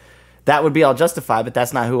 and that would be all justified, but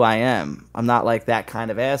that's not who I am. I'm not like that kind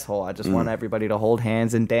of asshole. I just want everybody to hold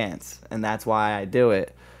hands and dance, and that's why I do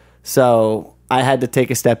it. So I had to take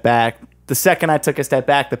a step back. The second I took a step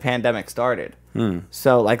back, the pandemic started.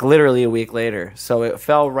 So like literally a week later. So it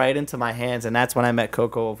fell right into my hands, and that's when I met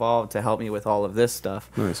Coco Evolved to help me with all of this stuff.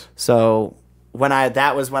 Nice. So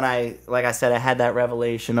that was when I, like I said, I had that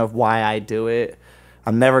revelation of why I do it.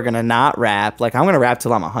 I'm never going to not rap. Like, I'm going to rap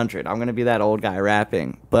till I'm 100. I'm going to be that old guy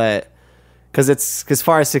rapping. But because it's, as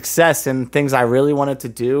far as success and things I really wanted to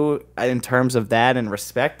do in terms of that and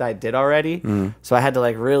respect, I did already. So I had to,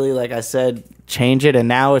 like, really, like I said, change it. And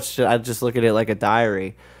now it's just, I just look at it like a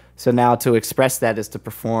diary. So now to express that is to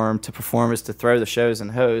perform. To perform is to throw the shows and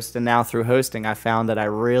host. And now through hosting, I found that I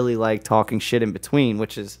really like talking shit in between,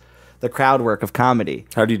 which is the crowd work of comedy.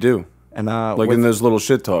 How do you do? And like in those little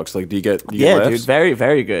shit talks, like do you get laughs? Dude, very,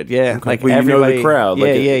 very good. Yeah, okay. Like everybody, you know the crowd. Yeah,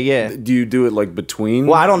 like yeah. Do you do it like between?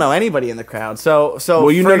 Well, I don't know anybody in the crowd. So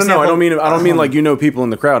well, you know, no, I don't mean like you know people in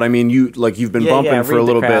the crowd. I mean you've been bumping for a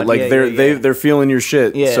little bit. Like they're feeling your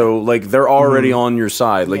shit. Yeah. So like they're already on your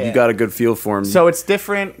side. Like you got a good feel for them. So it's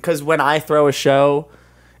different because when I throw a show,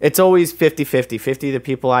 it's always 50-50. 50 the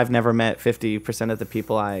people I've never met, 50% of the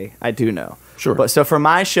people I do know. Sure. But so for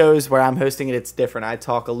my shows where I'm hosting it, it's different. I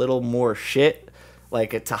talk a little more shit,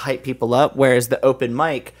 like to hype people up. Whereas the open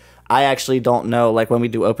mic, I actually don't know. Like when we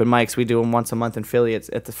do open mics, we do them once a month in Philly.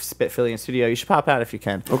 It's at the Spit Philly Studio. You should pop out if you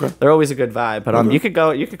can. Okay. They're always a good vibe. But you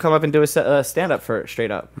could come up and do a stand up for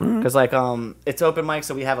straight up. Because like it's open mic,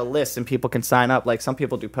 so we have a list and people can sign up. Like some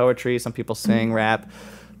people do poetry, some people sing, rap.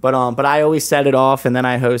 But I always set it off and then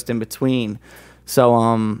I host in between.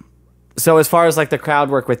 So as far as like the crowd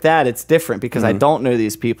work with that, it's different because I don't know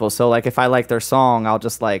these people. So like if I like their song, I'll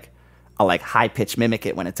high pitch mimic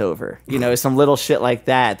it when it's over. You know, some little shit like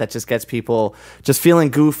that just gets people just feeling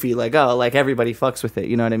goofy, like, oh, like everybody fucks with it,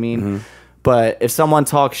 you know what I mean? But if someone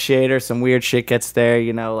talks shit or some weird shit gets there,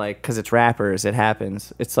 you know, like, because it's rappers, it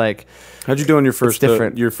happens. It's like, how'd you do on your first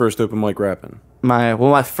open mic rapping?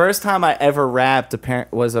 My first time I ever rapped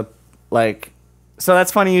was so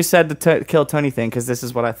that's funny you said the Kill Tony thing, because this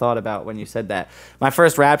is what I thought about when you said that. My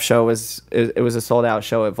first rap show was a sold out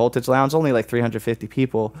show at Voltage Lounge, only like 350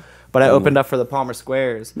 people, but I opened up for the Palmer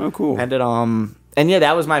Squares. Oh, cool. And yeah,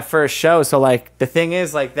 that was my first show. So like the thing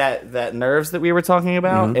is, like that nerves that we were talking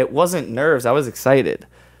about, it wasn't nerves. I was excited.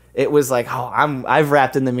 It was like, oh, I've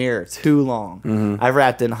rapped in the mirror too long. I've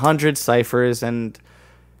rapped in 100 ciphers, and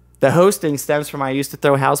the hosting stems from I used to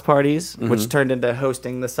throw house parties, which turned into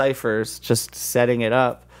hosting the ciphers, just setting it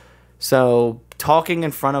up. So talking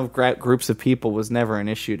in front of groups of people was never an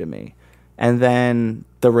issue to me. And then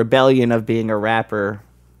the rebellion of being a rapper,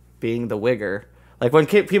 being the wigger. Like when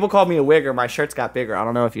people called me a wigger, my shirts got bigger. I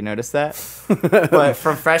don't know if you noticed that. But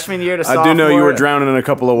from freshman year to sophomore, I do know you were drowning in a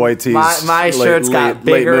couple of white tees. My shirts got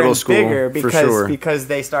bigger and bigger because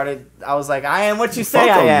they started. I was like, I am what you say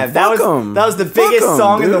I am. That was the biggest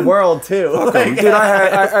song in the world too.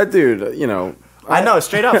 Like, dude, you know. I know,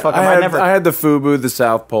 straight up. Fuck I had the FUBU, the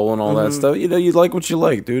South Pole, and all that stuff. You know, you like what you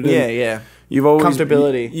like, dude. And yeah. You've always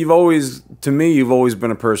comfortability. You've always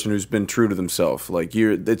been a person who's been true to themselves. Like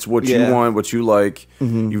it's what you want, what you like.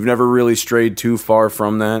 You've never really strayed too far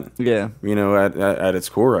from that. Yeah, you know, at its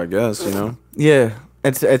core, I guess. You know. Yeah,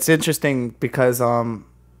 it's interesting because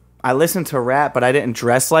I listened to rap, but I didn't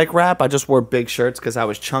dress like rap. I just wore big shirts because I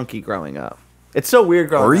was chunky growing up. It's so weird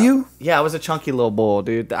growing up. Were you? Yeah, I was a chunky little bull,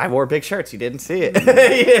 dude. I wore big shirts. You didn't see it. You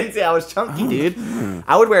didn't see. I was chunky, dude.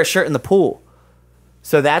 I would wear a shirt in the pool.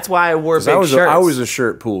 So that's why I wore big shirts. I was a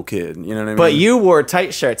shirt pool kid. You know what I mean? But you wore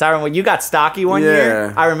tight shirts. I remember when you got stocky one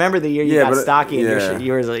year. I remember the year you got stocky and your shit.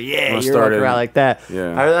 You were like, you were walking around like that.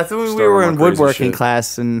 Yeah. I think we were in woodworking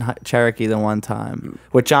class in Cherokee the one time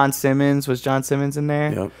with John Simmons. Was John Simmons in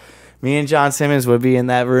there? Yep. Me and John Simmons would be in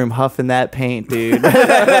that room huffing that paint, dude.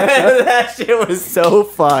 That shit was so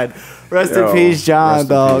fun. Rest in peace, John,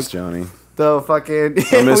 dog. Rest in peace, Johnny. So fucking.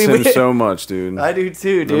 I miss him so much, dude. I do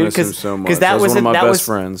too, dude. I miss him so much. Because that was one of my best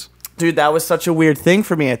friends. Dude, that was such a weird thing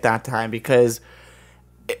for me at that time because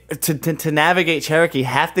to navigate Cherokee,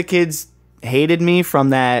 half the kids hated me from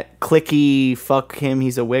that clicky fuck him,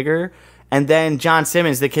 he's a wigger, and then John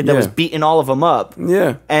Simmons, the kid that was beating all of them up,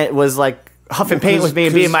 and it was like huffing paint with me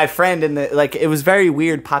and being my friend, and it was very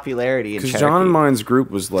weird popularity in Cherokee. Because John and mine's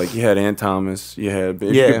group was like, you had Aunt Thomas, you had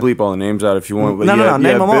you could bleep all the names out if you want, but you had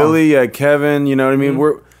Billy, you had Kevin, you know what I mean?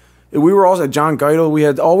 We were also John Geidel. We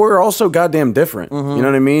were also goddamn different. You know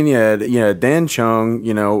what I mean? You had Dan Chung.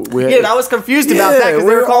 You know, I was confused about that because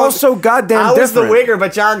we were also goddamn different. I was the wigger,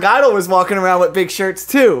 but John Geidel was walking around with big shirts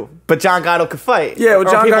too. But John Geidel could fight. Yeah, well,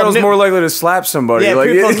 John Geidel was more likely to slap somebody. Yeah,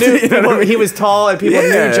 people knew he was tall, and people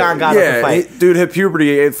knew John Geidel could fight. Dude hit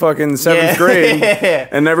puberty at fucking 7th grade,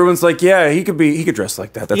 and everyone's like, he could dress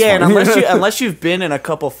like that. That's fine. And unless you've been in a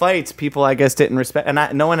couple fights, people I guess didn't respect.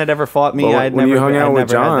 And no one had ever fought me. When you hung out with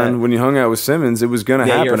John, when you hung out with Simmons, it was gonna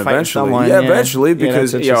happen eventually. Eventually,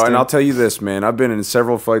 because and I'll tell you this, man, I've been in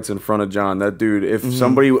several fights in front of John. That dude, if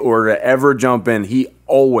somebody were to ever jump in, he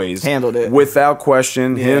always handled it without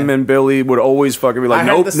question. Him and Billy would always fucking be like,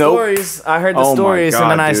 nope. I heard the stories,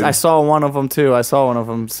 and then I saw one of them too.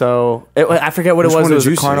 So I forget what it was. It was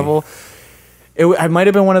a carnival. I might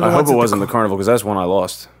have been one of the ones. I hope it wasn't the carnival because that's one I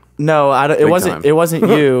lost. No, it wasn't. It wasn't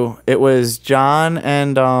you. It was John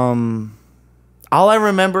and all I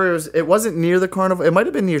remember is it wasn't near the carnival. It might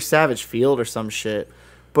have been near Savage Field or some shit.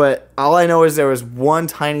 But all I know is there was one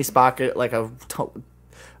tiny spot, like a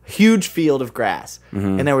huge field of grass,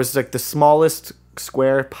 and there was like the smallest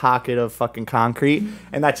square pocket of fucking concrete,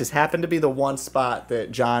 and that just happened to be the one spot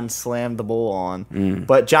that John slammed the bull on.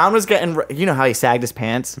 But John was getting, you know how he sagged his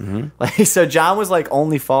pants, like so John was like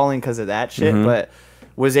only falling because of that shit, but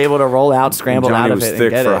was able to roll out, scramble out of it, and get it. Johnny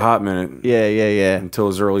was thick for a hot minute. Yeah. Until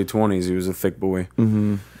his early 20s, he was a thick boy.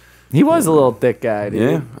 He was a little thick guy, dude.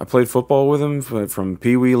 Yeah, I played football with him from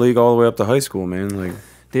Pee Wee League all the way up to high school, man. Like.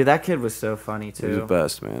 Dude, that kid was so funny too. He was the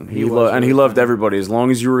best, man. He loved everybody. As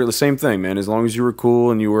long as you were the same thing, man. As long as you were cool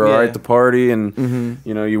and you were all right to party, and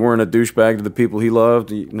you know you weren't a douchebag to the people he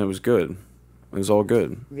loved, it was good. It was all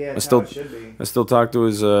good. Yeah, it should be. I still talk to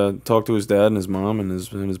his dad and his mom and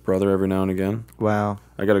his brother every now and again. Wow.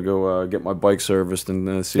 I gotta go get my bike serviced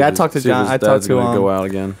and see. Yeah, I talked to John. I talked to go out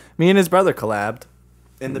again. Me and his brother collabed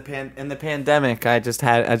in the pandemic. I just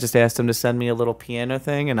asked him to send me a little piano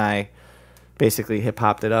thing, and I basically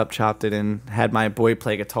hip-hopped it up, chopped it, and had my boy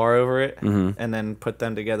play guitar over it, and then put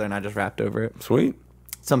them together, and I just rapped over it. Sweet.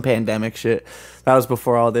 Some pandemic shit. That was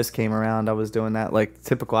before all this came around. I was doing that, like,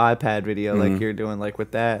 typical iPad video, like you're doing, like,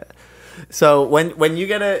 with that. So when you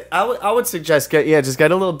get I would suggest just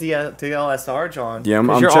get a little DLSR, John. Yeah,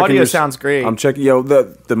 I'm your audio sounds great. I'm checking.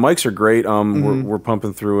 The mics are great. We're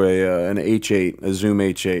pumping through an H8, a Zoom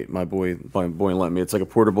H8. My boy lent me. It's like a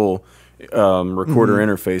portable recorder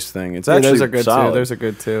interface thing. It's actually those are good solid. too. Those are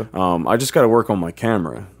good too. I just got to work on my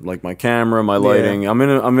camera, my lighting.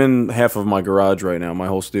 I'm in half of my garage right now. My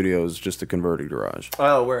whole studio is just a converted garage.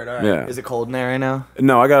 Oh, word. All right. Yeah. Is it cold in there right now?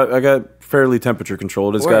 No, I got fairly temperature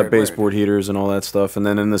controlled. It's got baseboard heaters and all that stuff. And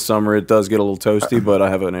then in the summer it does get a little toasty, but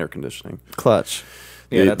I have an air conditioning. Clutch.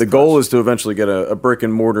 Yeah, the goal is to eventually get a brick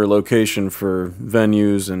and mortar location for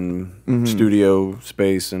venues and studio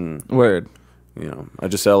space and word. You know, I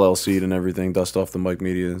just LLC'd and everything. Dust Off the Mic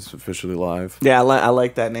Media is officially live. Yeah, I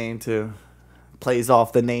like that name too. Plays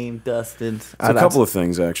off the name Dustin. It's a couple of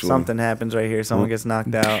things actually. Something happens right here. Someone gets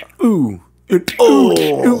knocked out. Ooh. Nice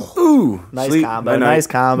combo. Nice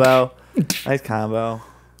combo. Nice combo.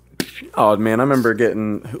 Oh man, I remember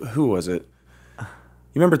getting who was it? You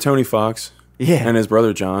remember Tony Fox? Yeah. And his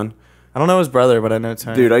brother John. I don't know his brother, but I know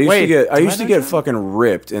Tony. Dude, I used to get fucking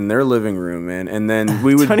ripped in their living room, man. And then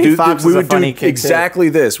we would Tony Fox was a funny kid exactly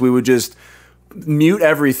too. This. We would just mute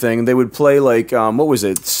everything. They would play like what was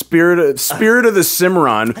it? Spirit of the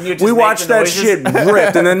Cimarron. We watched that shit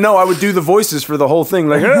ripped, and then I would do the voices for the whole thing,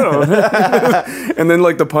 like oh. And then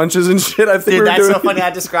like the punches and shit. I think dude, that's so funny. I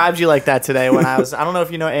described you like that today when I was. I don't know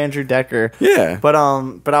if you know Andrew Decker. Yeah. But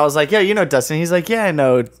I was like, yeah, you know Dustin. He's like, yeah, I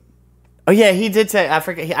know. Oh yeah, he did say. I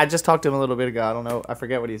forget. I just talked to him a little bit ago. I don't know. I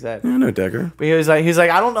forget what he said. I know Decker. But he's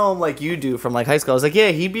like, I don't know him like you do from like high school. I was like, yeah,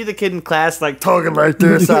 he'd be the kid in class like talking like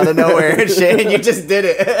this out of nowhere and shit, and you just did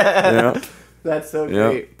it. Yeah. That's so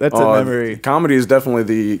great. That's a memory. Comedy is definitely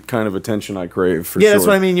the kind of attention I crave for sure. Yeah, that's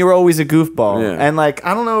what I mean. You were always a goofball. Yeah. And like,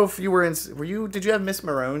 I don't know if you were in. Did you have Miss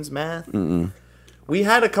Marone's math? Mm-mm. We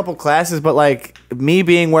had a couple classes, but like me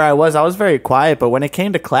being where I was very quiet. But when it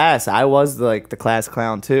came to class, I was like the class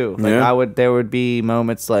clown too. Like there would be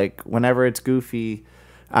moments like whenever it's goofy,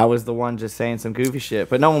 I was the one just saying some goofy shit.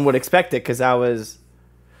 But no one would expect it because I was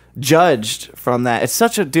judged from that. It's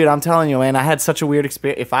such a dude. I'm telling you, man. I had such a weird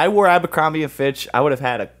experience. If I wore Abercrombie and Fitch, I would have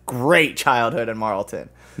had a great childhood in Marlton.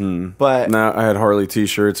 But now I had Harley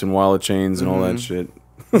T-shirts and wallet chains and all that shit.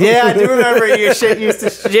 Yeah, I do remember your shit used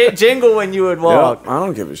to jingle when you would walk. Yep, I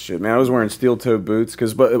don't give a shit, man. I was wearing steel-toed boots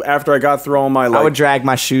but after I got through all my I would drag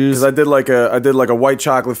my shoes. Because I did like a white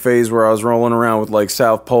chocolate phase where I was rolling around with like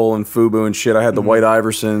South Pole and FUBU and shit. I had the white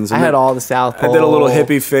Iversons. I had all the South Pole. I did a little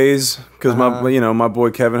hippie phase because my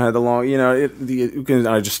boy Kevin had the long.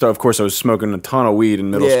 Of course I was smoking a ton of weed in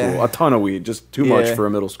middle school. A ton of weed, just too much for a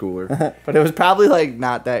middle schooler. But it was probably like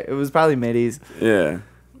not that. It was probably middies. Yeah.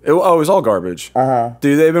 It was all garbage.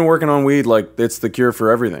 Dude, they've been working on weed like it's the cure for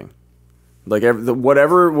everything. Like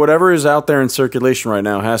whatever is out there in circulation right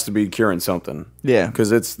now has to be curing something. Yeah,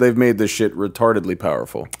 because they've made this shit retardedly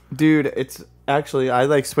powerful. Dude, it's actually I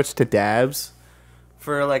like switched to dabs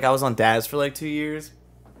for like I was on dabs for like 2 years,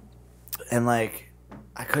 and like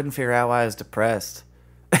I couldn't figure out why I was depressed.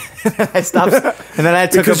 I stopped, and then I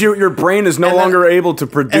took because your brain is no longer able to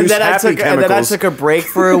produce happy chemicals. And then I took a break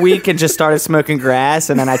for a week and just started smoking grass.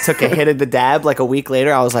 And then I took a hit of the dab. Like a week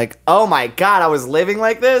later, I was like, "Oh my god, I was living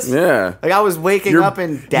like this." Yeah, like I was waking up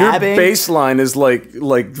and dabbing. Your baseline is like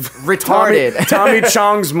retarded. Tommy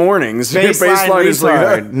Chong's mornings. Baseline is like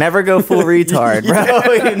that. Never go full retard,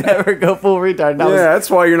 bro. You never go full retard. That's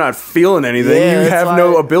why you're not feeling anything. You have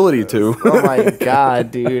no ability to. Oh my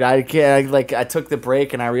god, dude! I can't. I took the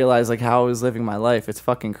break and I realized like how I was living my life. It's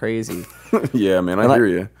fucking crazy. Yeah, man, I hear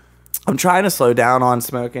you. I'm trying to slow down on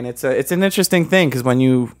smoking. It's an interesting thing because when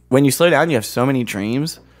you slow down, you have so many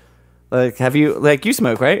dreams. Like, you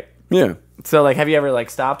smoke, right? Yeah. So, like, have you ever, like,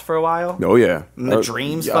 stopped for a while? Oh, yeah. And the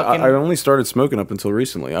dreams fucking... I only started smoking up until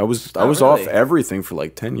recently. I was off everything for,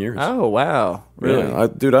 like, 10 years. Oh, wow. Really? Yeah.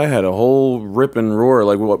 Dude, I had a whole rip and roar.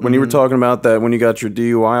 Like, when you were talking about that, when you got your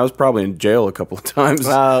DUI, I was probably in jail a couple of times.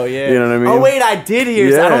 Oh, yeah. You know what I mean? Oh, wait, I did hear.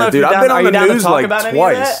 Yeah, I don't know if dude, I've been on the news, like,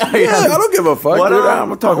 twice. Yeah, I don't give a fuck, dude. I'm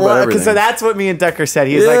going to talk about everything. Because that's what me and Decker said.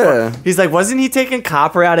 He's like, wasn't he taking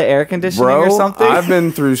copper out of air conditioning or something? I've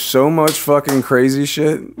been through so much fucking crazy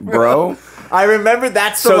shit, bro. I remember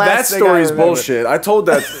that's the last thing. So that story's bullshit. I told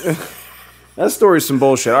that. That story's some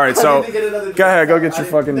bullshit. All right, so go ahead, go get your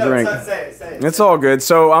fucking drink. Say it. It's all good.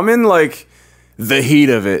 So I'm in like the heat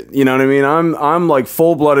of it. You know what I mean? I'm like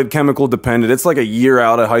full-blooded chemical dependent. It's like a year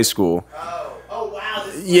out of high school. Oh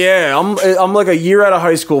wow. Yeah, I'm like a year out of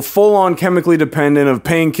high school, full on chemically dependent of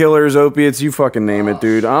painkillers, opiates, you fucking name it,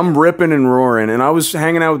 dude. I'm ripping and roaring, and I was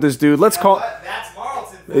hanging out with this dude. That's Marlton.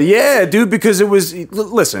 Yeah, dude, because it was.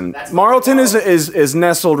 Listen, Marlton is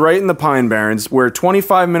nestled right in the Pine Barrens, where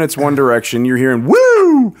 25 minutes one direction you're hearing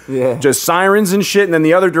woo, just sirens and shit, and then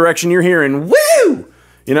the other direction you're hearing woo.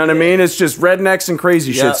 You know what I mean? It's just rednecks and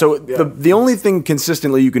crazy shit. So the only thing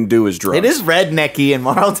consistently you can do is drugs. It is rednecky in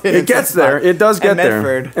Marlton. It gets there. It does get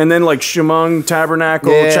there. And then like Chemung,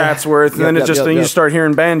 Tabernacle, Chatsworth, and then it just then you start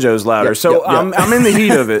hearing banjos louder. So I'm in the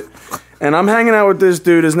heat of it. And I'm hanging out with this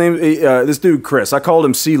dude. His name, this dude Chris. I called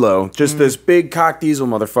him CeeLo. Just this big cock diesel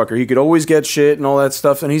motherfucker. He could always get shit and all that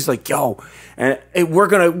stuff. And he's like, "Yo, and we're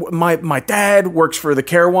gonna. My dad works for the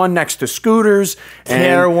Care One next to Scooters.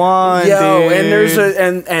 Care One, yo, dude. And there's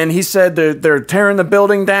and he said they're tearing the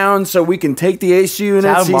building down so we can take the AC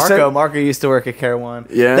units." Marco used to work at Care One.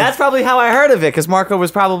 Yeah, that's probably how I heard of it because Marco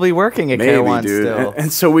was probably working at Care One still.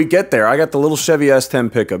 And so we get there. I got the little Chevy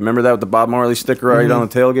S10 pickup. Remember that with the Bob Marley sticker right on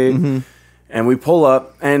the tailgate? And we pull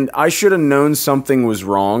up, and I should have known something was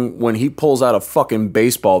wrong when he pulls out a fucking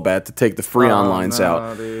baseball bat to take the Freon lines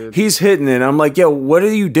out. Dude. He's hitting it. I'm like, "Yo, what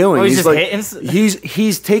are you doing?" He's like, hitting?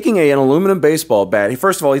 He's taking an aluminum baseball bat.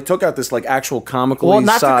 First of all, he took out this like actual comical size. Well,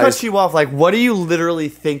 not to cut you off. Like, what are you literally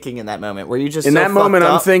thinking in that moment? Were you just in that moment?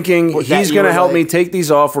 I'm thinking he's gonna help me take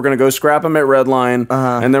these off. We're gonna go scrap them at Redline,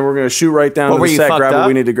 and then we're gonna shoot right down to the set, grab what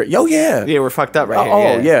we need to grab. Yo, yeah, we're fucked up right here.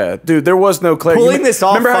 Oh yeah, dude, there was no clarity. Pulling this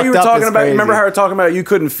off. Remember how you were talking about? remember how we're talking about you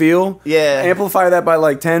couldn't feel? Yeah. Amplify that by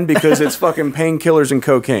like 10 because it's fucking painkillers and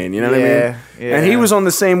cocaine. You know what I mean? Yeah. And he was on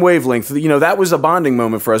the same wavelength. You know, that was a bonding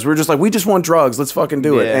moment for us. We were just like, we just want drugs. Let's fucking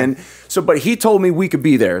do it. And so, but he told me we could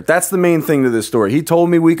be there. That's the main thing to this story. He told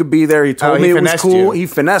me we could be there. He told me it was cool. You. He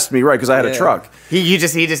finessed me, right? Because I had a truck. He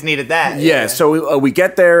just needed that. Yeah. So we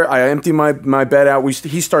get there. I empty my bed out.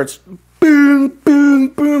 He starts. Boom, boom,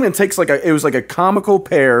 boom, and takes it was like a comical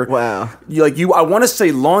pair. Wow. I want to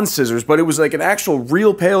say lawn scissors, but it was like an actual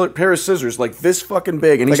real pair of scissors, like this fucking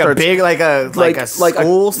big. And he starts like a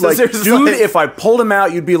school scissors. Dude, if I pulled him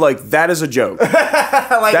out, you'd be like, that is a joke.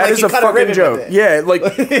 That is a fucking joke. Yeah, like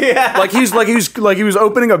he was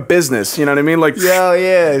opening a business. You know what I mean? Like, he's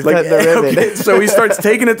cutting the ribbon. Okay, so he starts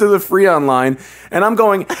taking it to the Freon line, and I'm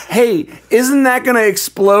going, hey, isn't that gonna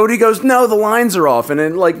explode? He goes, no, the lines are off, and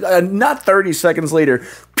then not 30 seconds later,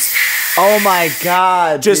 oh my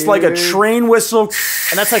god, just dude. like a train whistle.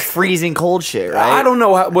 And that's like freezing cold shit, right? I don't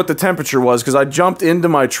know what the temperature was because I jumped into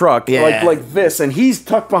my truck like this, and he's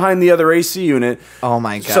tucked behind the other AC unit. Oh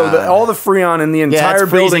my god! So all the Freon in the entire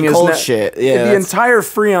building is cold shit. Yeah, the entire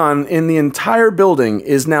Freon in the entire building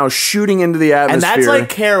is now shooting into the atmosphere. And that's like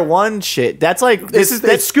Care One shit. That's like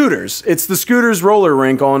it's Scooters. It's the Scooters roller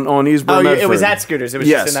rink on Eastboro. Oh, it was at Scooters. It was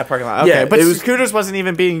just in that parking lot. Okay, yeah, but Scooters wasn't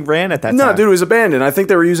even being ran at that time. No, dude, it was abandoned. I think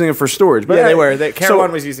they were using it for storage. But yeah, they were. Care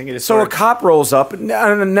One was using it as storage. So a cop rolls up, and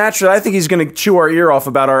naturally, I think he's going to chew our ear off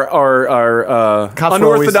about our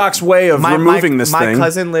unorthodox way of removing this thing. My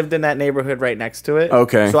cousin lived in that neighborhood right next to it.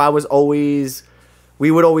 Okay. So we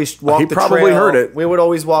would always walk the trail. He probably heard it. We would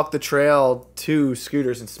always walk the trail to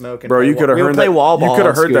Scooters and smoke. And bro, you could have heard that. You could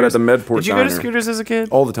have heard that at the Medport. Did you go to Scooters as a kid?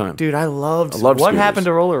 All the time. Dude, I loved What Scooters. Happened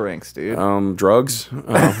to roller rinks, dude? Drugs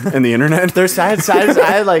and the internet. I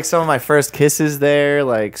had like some of my first kisses there.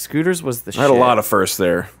 Like Scooters was the shit. I had a lot of firsts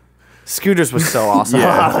there. Scooters was so awesome.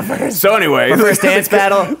 Yeah. So anyway, my first dance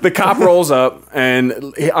battle. The cop rolls up,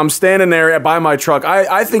 and I'm standing there by my truck.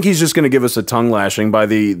 I think he's just going to give us a tongue lashing by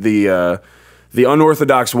the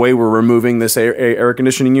unorthodox way we're removing this air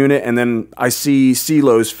conditioning unit, and then I see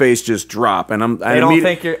CeeLo's face just drop, and they don't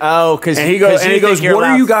think you're because he goes, what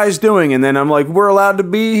are you guys doing? And then I'm like, we're allowed to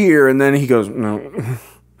be here, and then he goes, no,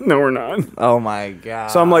 we're not. Oh my god!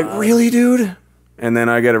 So I'm like, really, dude? And then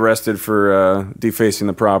I get arrested for defacing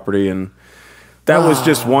the property, and that was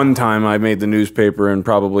just one time I made the newspaper and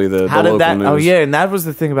probably the local news. Oh yeah, and that was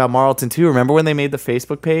the thing about Marlton too. Remember when they made the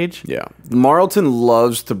Facebook page? Yeah, Marlton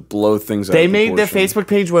loves to blow things out. They made the Facebook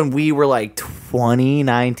page when we were like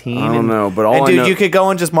 2019. I don't know, but you could go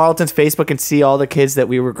on just Marlton's Facebook and see all the kids that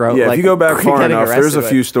we were growing. Yeah, if you go back far enough, there's a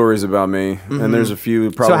few stories about me, and there's a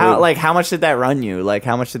few probably. So how much did that run you? Like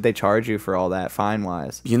how much did they charge you for all that fine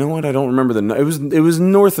wise? You know what? I don't remember it was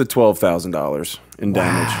north of $12,000 in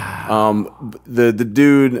damage. Wow. The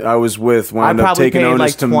dude I was with wound up taking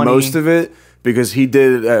onus to most of it because he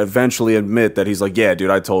did eventually admit that he's like, yeah,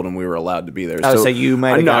 dude, I told him we were allowed to be there. So you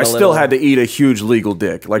might. I still had to eat a huge legal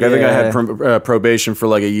dick. Like I think I had probation for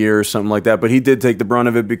like a year or something like that. But he did take the brunt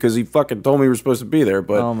of it because he fucking told me we were supposed to be there.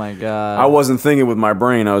 But oh my god, I wasn't thinking with my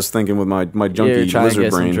brain. I was thinking with my junky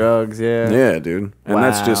lizard brain. Some drugs, yeah, dude. And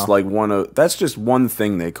that's just like that's just one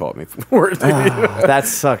thing they caught me for.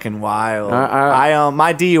 That's fucking wild.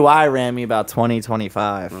 My DUI ran me about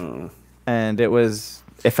 20-25, and it was.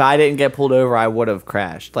 If I didn't get pulled over, I would have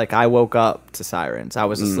crashed. Like, I woke up to sirens. I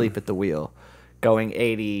was asleep at the wheel, going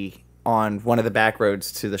 80 on one of the back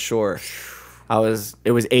roads to the shore.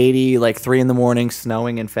 It was 80, like 3 in the morning,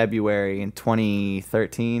 snowing in February in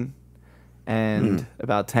 2013. And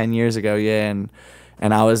about 10 years ago, and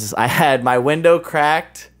I had my window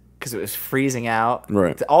cracked because it was freezing out.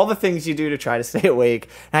 Right. All the things you do to try to stay awake.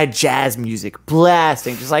 And I had jazz music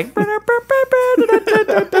blasting, just like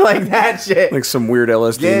like that shit. Like some weird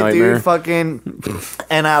LSD nightmare. Dude, fucking.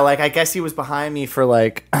 And I guess he was behind me for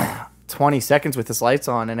like 20 seconds with his lights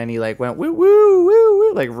on, and then he like went woo woo woo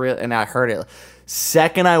woo like real, and I heard it.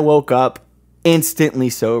 Second I woke up,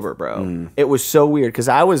 instantly sober, bro. It was so weird because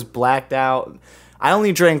I was blacked out. I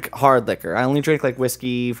only drink hard liquor. I only drink like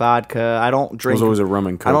whiskey, vodka. I don't drink. There's always a rum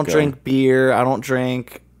and coke. I don't drink beer. I don't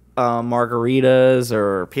drink margaritas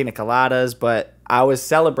or pina coladas. But I was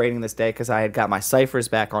celebrating this day because I had got my ciphers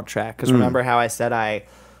back on track. Because remember how I said I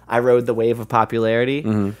rode the wave of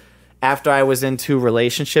popularity? After I was in 2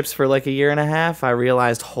 relationships for like a year and a half, I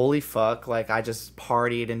realized, holy fuck, like I just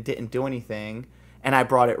partied and didn't do anything. And I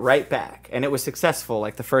brought it right back. And it was successful.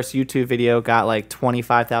 Like the first YouTube video got like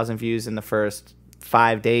 25,000 views in the first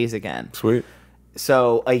 5 days again. Sweet.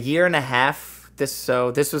 So a year and a half. This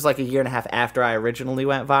was like a year and a half after I originally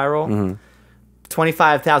went viral.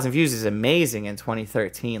 25,000 views is amazing in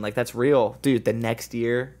 2013. Like, that's real. Dude, the next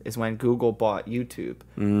year is when Google bought YouTube.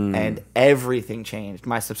 And everything changed.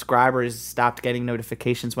 My subscribers stopped getting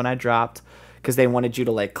notifications when I dropped because they wanted you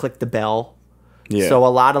to, like, click the bell. Yeah. So a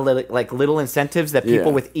lot of little incentives that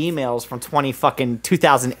people with emails from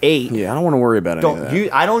 2008. Yeah, I don't want to worry about any of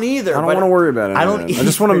that. I don't either. I don't want to worry about it. I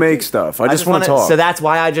just want to make stuff. I just want to talk. So that's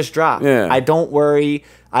why I just dropped. Yeah. I don't worry.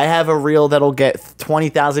 I have a reel that'll get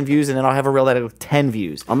 20,000 views, and then I'll have a reel that'll get 10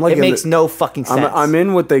 views. It makes no fucking sense. I'm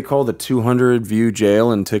in what they call the 200 view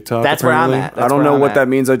jail in TikTok. That's apparently. Where I'm at. I don't know what that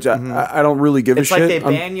means. I don't really give a shit.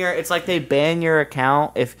 It's like they ban your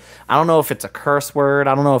account if I don't know if it's a curse word.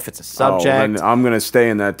 I don't know if it's a subject. Then I'm gonna stay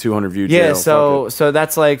in that 200 view jail. Yeah. So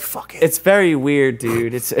that's like fuck it. It's very weird,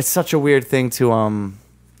 dude. It's such a weird thing to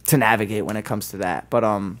navigate when it comes to that. But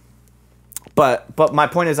my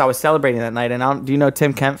point is, I was celebrating that night, and do you know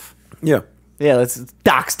Tim Kempf? Yeah. Yeah, let's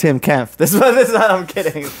dox Tim Kempf. This is not, I'm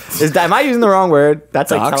kidding. Am I using the wrong word?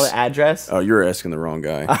 That's dox? like tele address. Oh, you're asking the wrong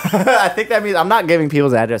guy. I think that means I'm not giving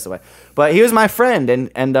people's address away. But he was my friend,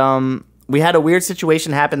 and we had a weird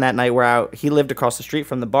situation happen that night where he lived across the street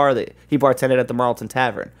from the bar that he bartended at the Marlton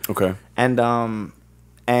Tavern. Okay.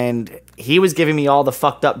 And he was giving me all the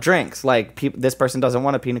fucked up drinks. Like, this person doesn't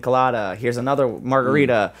want a pina colada. Here's another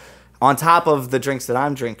margarita. On top of the drinks that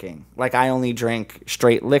I'm drinking. Like, I only drink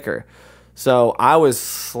straight liquor. So I was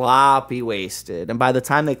sloppy wasted. And by the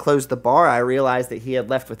time they closed the bar, I realized that he had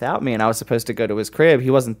left without me, and I was supposed to go to his crib. He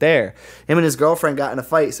wasn't there. Him and his girlfriend got in a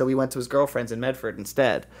fight, so we went to his girlfriend's in Medford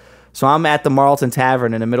instead. So I'm at the Marlton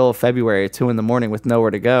Tavern in the middle of February at 2 in the morning with nowhere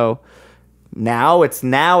to go. Now it's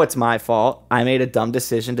my fault. I made a dumb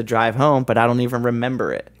decision to drive home, but I don't even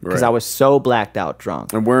remember it because I was so blacked out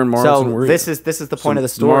drunk. And where in Marlton were you? This is the point of the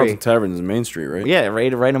story. Marlton Tavern is Main Street, right? Yeah,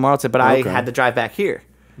 right in Marlton. But I had to drive back here.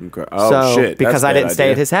 Okay. Oh shit! Because I didn't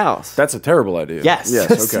stay at his house. That's a terrible idea. Yes.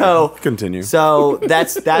 Yes. Okay. So continue. So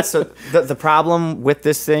the problem with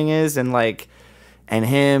this thing is, and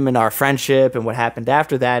him and our friendship and what happened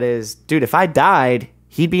after that is, dude, if I died,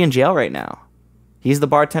 he'd be in jail right now. He's the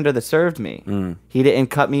bartender that served me. He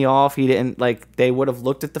didn't cut me off. He didn't, they would have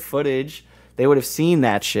looked at the footage. They would have seen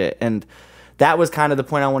that shit. And that was kind of the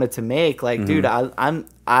point I wanted to make. Like, dude,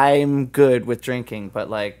 I'm good with drinking,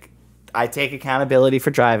 but I take accountability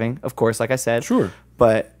for driving, of course, like I said. Sure.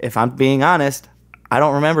 But if I'm being honest, I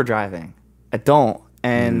don't remember driving. I don't.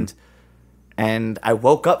 And I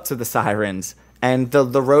woke up to the sirens. And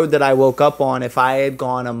the road that I woke up on, if I had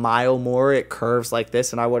gone a mile more, it curves like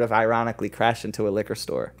this, and I would have ironically crashed into a liquor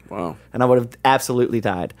store. Wow. And I would have absolutely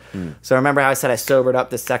died. So remember how I said I sobered up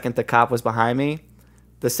the second the cop was behind me?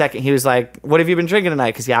 The second he was like, "What have you been drinking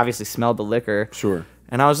tonight?" Because he obviously smelled the liquor. Sure.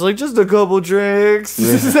 And I was like, "Just a couple drinks."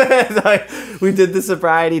 We did the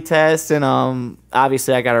sobriety test, and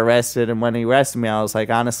obviously I got arrested. And when he arrested me, I was like,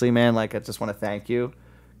 honestly, man, I just want to thank you.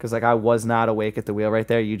 Because I was not awake at the wheel right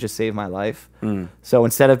there. You just saved my life. So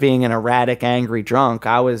instead of being an erratic, angry drunk,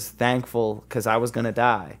 I was thankful because I was going to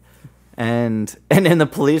die. And in the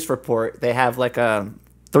police report, they have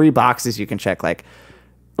 3 boxes you can check, like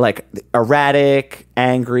erratic,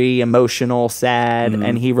 angry, emotional, sad.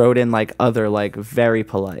 And he wrote in other, very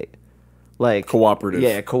polite. Cooperative.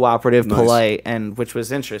 Yeah, cooperative, nice. Polite, and which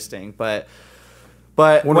was interesting. But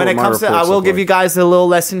when it comes to, I will give you guys a little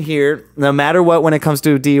lesson here. No matter what, when it comes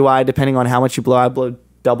to DUI, depending on how much you blow, I blow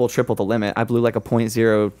double, triple the limit. I blew a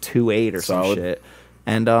 .028 or some shit.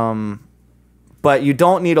 And but you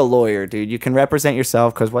don't need a lawyer, dude. You can represent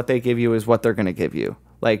yourself because what they give you is what they're gonna give you.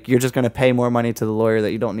 You're just gonna pay more money to the lawyer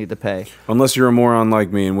that you don't need to pay. Unless you're a moron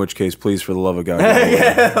like me, in which case, please, for the love of God.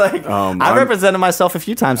 I represented myself a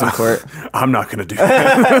few times in court. I'm not gonna do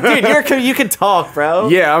that, dude. You can talk, bro.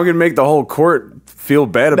 Yeah, I'm gonna make the whole court feel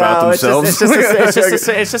bad about themselves.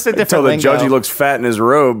 It's just a different Until the judge looks fat in his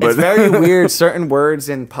robe. But it's very weird. Certain words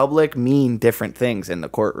in public mean different things in the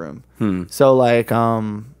courtroom.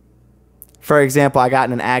 So for example, I got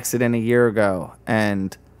in an accident a year ago,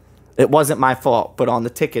 and it wasn't my fault, but on the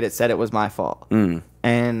ticket it said it was my fault.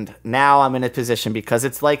 And now I'm in a position because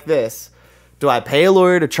it's like this. Do I pay a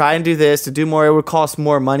lawyer to try and do this, to do more? It would cost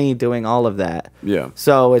more money doing all of that. Yeah.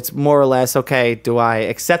 So it's more or less, okay, do I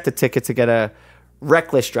accept the ticket to get a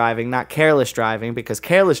reckless driving, not careless driving, because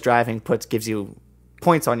careless driving gives you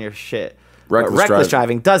points on your shit. Reckless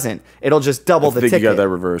driving doesn't. It'll just double the ticket. I think you got that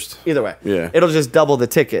reversed. Either way. Yeah. It'll just double the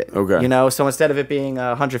ticket. Okay. So instead of it being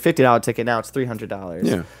a $150 ticket, now it's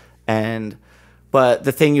 $300. Yeah. But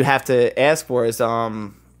the thing you have to ask for is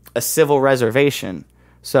a civil reservation.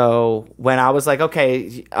 So when I was like,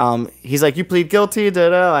 okay, he's like, you plead guilty,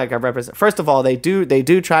 like I represent. First of all, they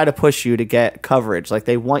do try to push you to get coverage. Like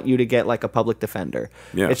they want you to get like a public defender.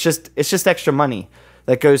 Yeah. It's just extra money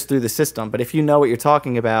that goes through the system. But if you know what you're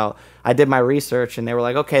talking about, I did my research and they were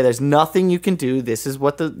like, okay, there's nothing you can do. This is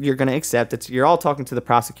what you're going to accept. You're all talking to the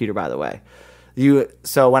prosecutor, by the way.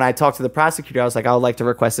 So when I talked to the prosecutor, I was like, I would like to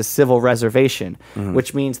request a civil reservation,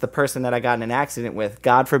 which means the person that I got in an accident with,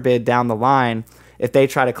 God forbid down the line, if they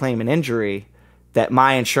try to claim an injury, that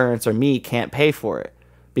my insurance or me can't pay for it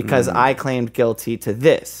because I claimed guilty to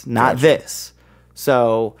this, not this.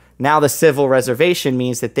 So now the civil reservation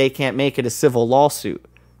means that they can't make it a civil lawsuit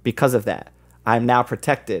because of that. I'm now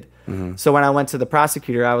protected. So when I went to the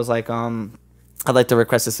prosecutor, I was like, I'd like to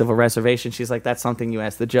request a civil reservation. She's like, that's something you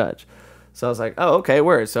ask the judge. So I was like, oh, okay,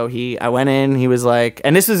 word. So I went in, he was like,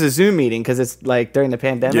 and this was a Zoom meeting because it's like during the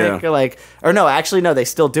pandemic or no, actually, no, they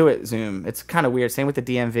still do it Zoom. It's kind of weird. Same with the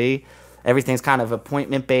DMV. Everything's kind of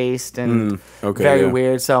appointment based and very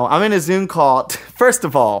weird. So I'm in a Zoom call. First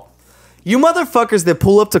of all, you motherfuckers that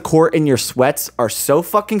pull up to court in your sweats are so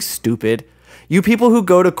fucking stupid. You people who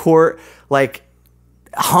go to court like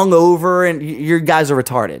hungover and you guys are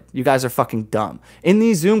retarded. You guys are fucking dumb. In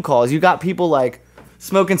these Zoom calls, you got people like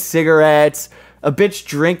smoking cigarettes, a bitch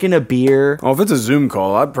drinking a beer. Oh, if it's a Zoom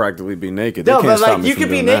call, I'd practically be naked. No, but like you could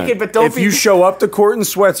be naked, but don't. If you show up to court in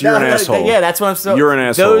sweats, you're an asshole. Yeah, that's what I'm saying. You're an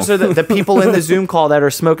asshole. Those are the people in the Zoom call that are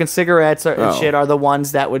smoking cigarettes and shit are the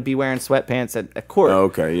ones that would be wearing sweatpants at court.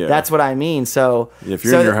 Okay, yeah. That's what I mean. So if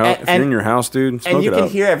you're in your house, if you're in your house, dude, smoke and you it can up.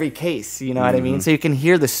 hear every case. You know what I mean? So you can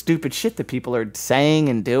hear the stupid shit that people are saying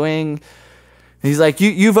and doing. He's like,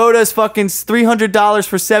 you owed us fucking $300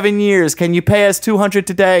 for 7 years. Can you pay us $200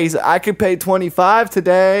 today? He's like, I could pay $25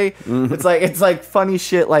 today. It's like funny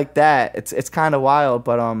shit like that. It's kind of wild,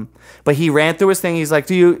 but he ran through his thing. He's like,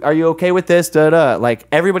 are you okay with this? Like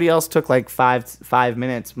everybody else took like five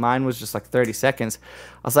minutes. Mine was just like 30 seconds.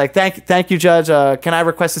 I was like, thank you, Judge. Can I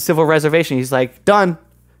request a civil reservation? He's like, done.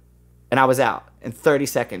 And I was out in 30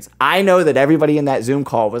 seconds. I know that everybody in that Zoom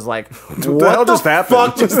call was like, what the hell just happened?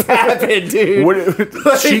 Fuck just happened, dude?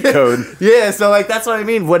 Cheat code. Yeah, so like that's what I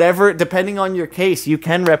mean. Whatever, depending on your case, you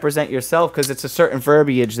can represent yourself because it's a certain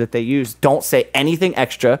verbiage that they use. Don't say anything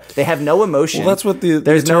extra. They have no emotion. Well, that's what the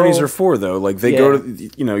attorneys are for, though. Like they go to,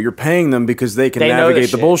 you're paying them because they can navigate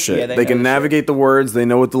the bullshit. Yeah, they can navigate the words. They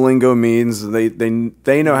know what the lingo means.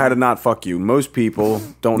 They know how to not fuck you. Most people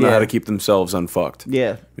don't know how to keep themselves unfucked.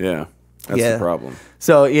 Yeah. Yeah. That's the problem.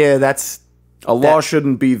 So, yeah, that's... A law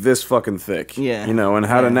shouldn't be this fucking thick. Yeah. And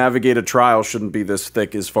how to navigate a trial shouldn't be this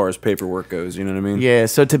thick as far as paperwork goes. You know what I mean? Yeah,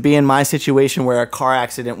 so to be in my situation where a car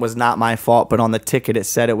accident was not my fault, but on the ticket it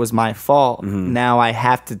said it was my fault, now I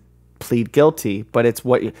have to plead guilty. But it's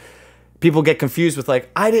what... People get confused with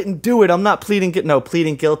like, I didn't do it. I'm not pleading guilty. No,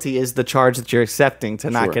 pleading guilty is the charge that you're accepting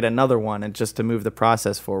to not get another one and just to move the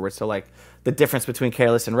process forward. So like the difference between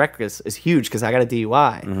careless and reckless is huge because I got a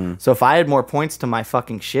DUI. So if I had more points to my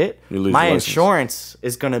fucking shit, my insurance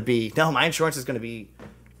is going to be,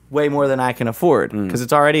 way more than I can afford because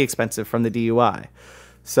it's already expensive from the DUI.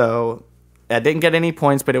 So I didn't get any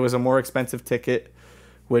points, but it was a more expensive ticket,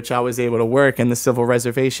 which I was able to work, and the civil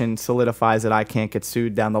reservation solidifies that I can't get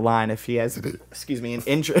sued down the line if he has, an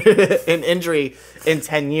injury in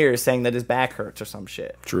 10 years saying that his back hurts or some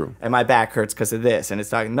shit. True. And my back hurts because of this. And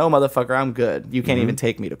it's like, no, motherfucker, I'm good. You can't even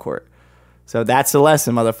take me to court. So that's the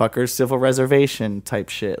lesson, motherfuckers. Civil reservation type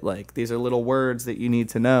shit. Like, these are little words that you need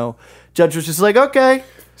to know. Judge was just like, okay.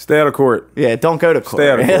 Stay out of court. Yeah, don't go to court. Stay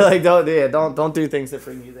out of court. Like, don't do things that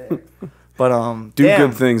bring you there. But do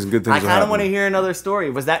good things and good things. I kind of want to hear another story.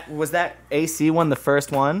 Was that AC one the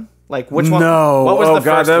first one? Like which one? No. What was the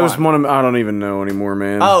first that one? was one of I don't even know anymore,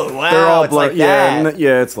 man. Oh wow. They're all it's like that.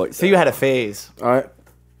 Yeah, it's like. So you had a phase. I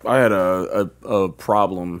had a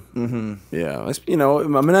problem. Yeah,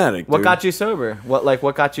 I'm an addict. What dude. got you sober?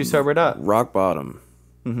 What got you sobered up? Rock bottom.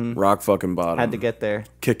 Rock fucking bottom. Had to get there.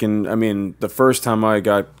 Kicking. I mean, the first time I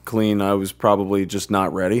got clean, I was probably just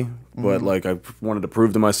not ready. But like, I wanted to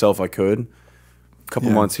prove to myself I could. A couple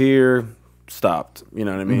months here, stopped. You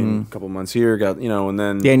know what I mean? A couple months here, got and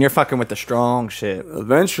then and you're fucking with the strong shit.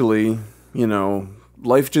 Eventually,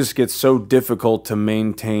 life just gets so difficult to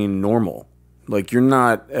maintain normal. Like you're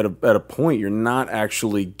not at a point. You're not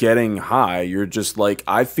actually getting high. You're just like,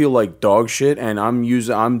 I feel like dog shit, and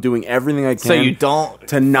I'm doing everything I can. So you don't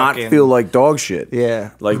to not feel like dog shit.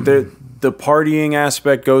 Yeah. Like the partying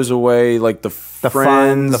aspect goes away. Like the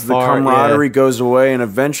friends, fun, the camaraderie goes away, and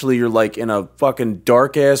eventually you're like in a fucking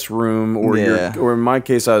dark ass room, or or in my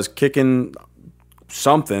case, I was kicking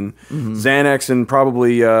something, Xanax and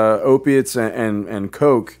probably opiates and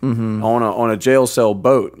coke on a jail cell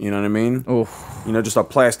boat. You know what I mean? Oof. You know, just a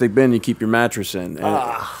plastic bin you keep your mattress in.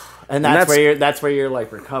 And that's where you're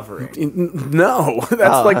like recovering. No,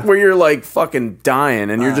 that's like where you're like fucking dying,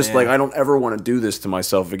 and you're just like, I don't ever want to do this to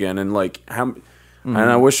myself again. And like and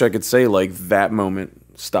I wish I could say like that moment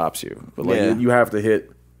stops you, but like you have to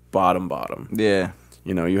hit bottom. Yeah.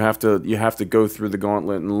 You know, you have to go through the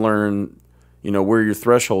gauntlet and learn, you know, where your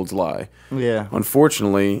thresholds lie. Yeah.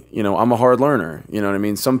 Unfortunately, you know, I'm a hard learner. You know what I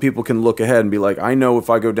mean? Some people can look ahead and be like, I know if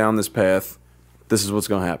I go down this path, this is what's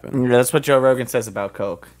going to happen. Yeah, that's what Joe Rogan says about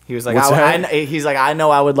coke. He was like, I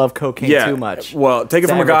know I would love cocaine too much. Well, take it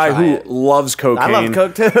from a guy who loves cocaine. I love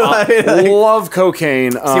coke too. Love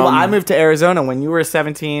cocaine. See, well, I moved to Arizona when you were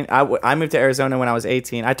 17. I moved to Arizona when I was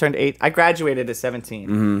 18. I turned 8. I graduated at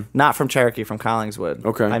 17. Not from Cherokee, from Collingswood.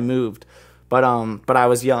 Okay. I moved. But I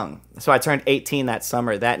was young. So I turned 18 that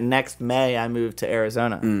summer. That next May, I moved to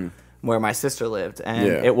Arizona. Where my sister lived, and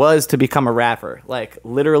it was to become a rapper, like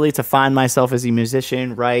literally to find myself as a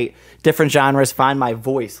musician, write different genres, find my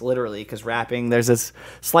voice, literally, because rapping, there's this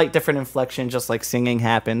slight different inflection, just like singing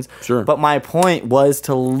happens. Sure. But my point was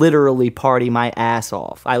to literally party my ass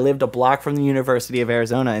off. I lived a block from the University of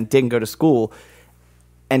Arizona and didn't go to school.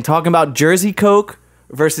 And talking about Jersey Coke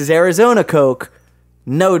versus Arizona Coke,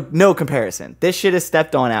 no comparison. This shit is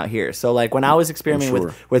stepped on out here. So like when I was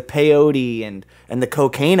experimenting with peyote and the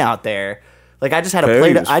cocaine out there, like I just had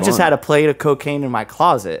a plate of cocaine in my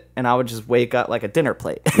closet, and I would just wake up like a dinner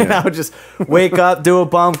plate. And I would just wake up, do a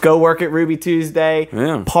bump, go work at Ruby Tuesday,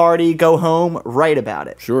 party, go home, write about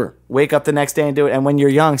it. Sure. Wake up the next day and do it. And when you're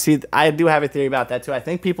young, see, I do have a theory about that too. I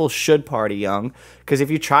think people should party young, because if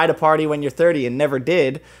you try to party when you're 30 and never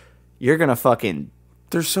did, you're gonna fucking.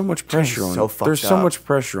 There's so much pressure on there's so much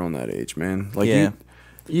pressure on that age, man. Like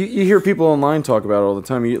you hear people online talk about it all the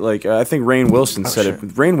time. I think Rainn Wilson said it.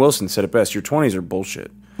 Rainn Wilson said it best. Your 20s are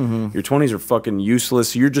bullshit. Your 20s are fucking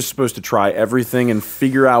useless. You're just supposed to try everything and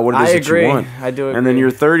figure out what it is that you want. I do agree. And then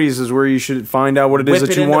your 30s is where you should find out what it is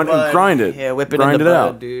that you want and grind it. Yeah, whip it in the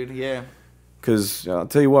bud, dude. Yeah. Because I'll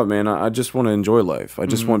tell you what, man, I just want to enjoy life. I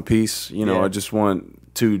just want peace. You know, I just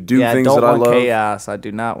want to do things that I love. I don't want chaos. I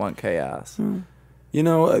do not want chaos. You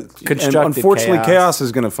know, and unfortunately, chaos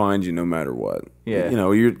is gonna find you no matter what. Yeah, you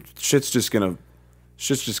know, shit's just gonna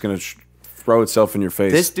throw itself in your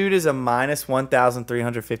face. This dude is a minus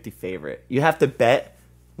 1,350 favorite. You have to bet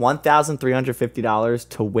 $1,350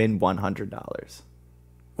 to win $100.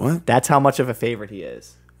 What? That's how much of a favorite he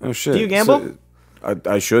is. Oh shit! Do you gamble? So,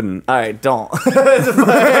 I shouldn't. All right, don't.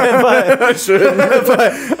 I shouldn't.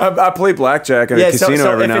 I play blackjack at a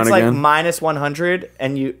casino every now and again. If it's like minus 100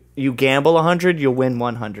 and you gamble 100, you'll win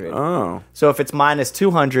 100. Oh. So if it's minus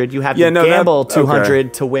 200, you have to gamble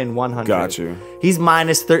 200 to win 100. Got you. He's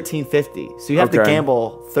minus 1,350. So you have to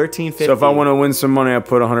gamble 1,350. So if I want to win some money, I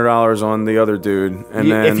put $100 on the other dude,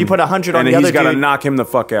 and then if you put 100 on the other dude, he's got to knock him the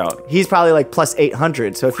fuck out. He's probably like plus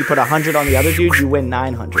 800. So if you put 100 on the other dude, you win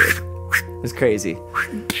 900. It's crazy.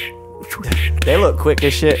 They look quick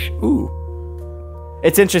as shit. Ooh.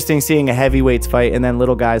 It's interesting seeing a heavyweights fight and then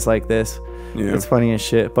little guys like this. Yeah. It's funny as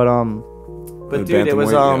shit. But dude, it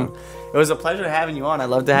was a pleasure having you on. I'd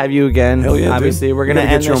love to have you again. Hell yeah, obviously, dude. We're gonna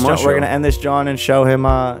end this John and show him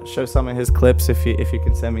show some of his clips if you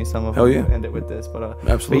can send me some of them. Hell yeah. End it with this. But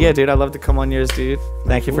absolutely. But yeah, dude, I'd love to come on yours, dude.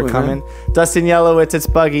 Thank you for coming. Man. Dustin Yelowitz, it's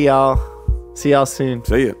Buggy, y'all. See y'all soon.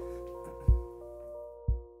 See ya.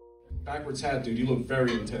 Backwards hat, dude. You look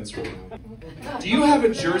very intense right now. Do you have a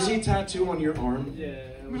Jersey tattoo on your arm? Yeah.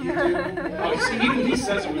 You do? Oh, see, even he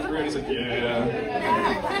says it with grin. He's like, yeah.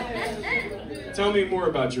 Tell me more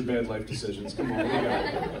about your bad life decisions. Come on, we got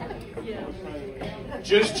it.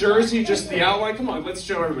 Just Jersey, just the outline. Come on, let's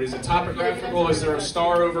show everybody. Is it topographical? Is there a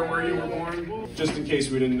star over where you were born? Just in case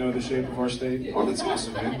we didn't know the shape of our state. Oh, that's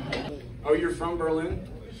awesome, man. Oh, you're from Berlin?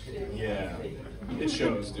 Yeah. It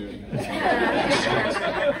shows, dude.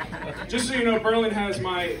 Just so you know, Berlin has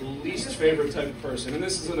my least favorite type of person, and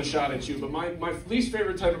this isn't a shot at you, but my least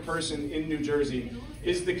favorite type of person in New Jersey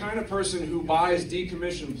is the kind of person who buys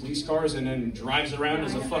decommissioned police cars and then drives around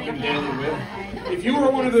as a fucking daily whip. If you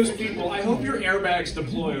are one of those people, I hope your airbags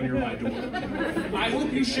deploy on your ride to work. I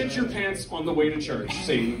hope you shit your pants on the way to church,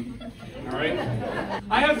 Satan. All right?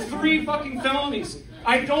 I have 3 fucking felonies.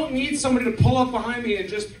 I don't need somebody to pull up behind me and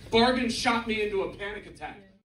just bargain shot me into a panic attack.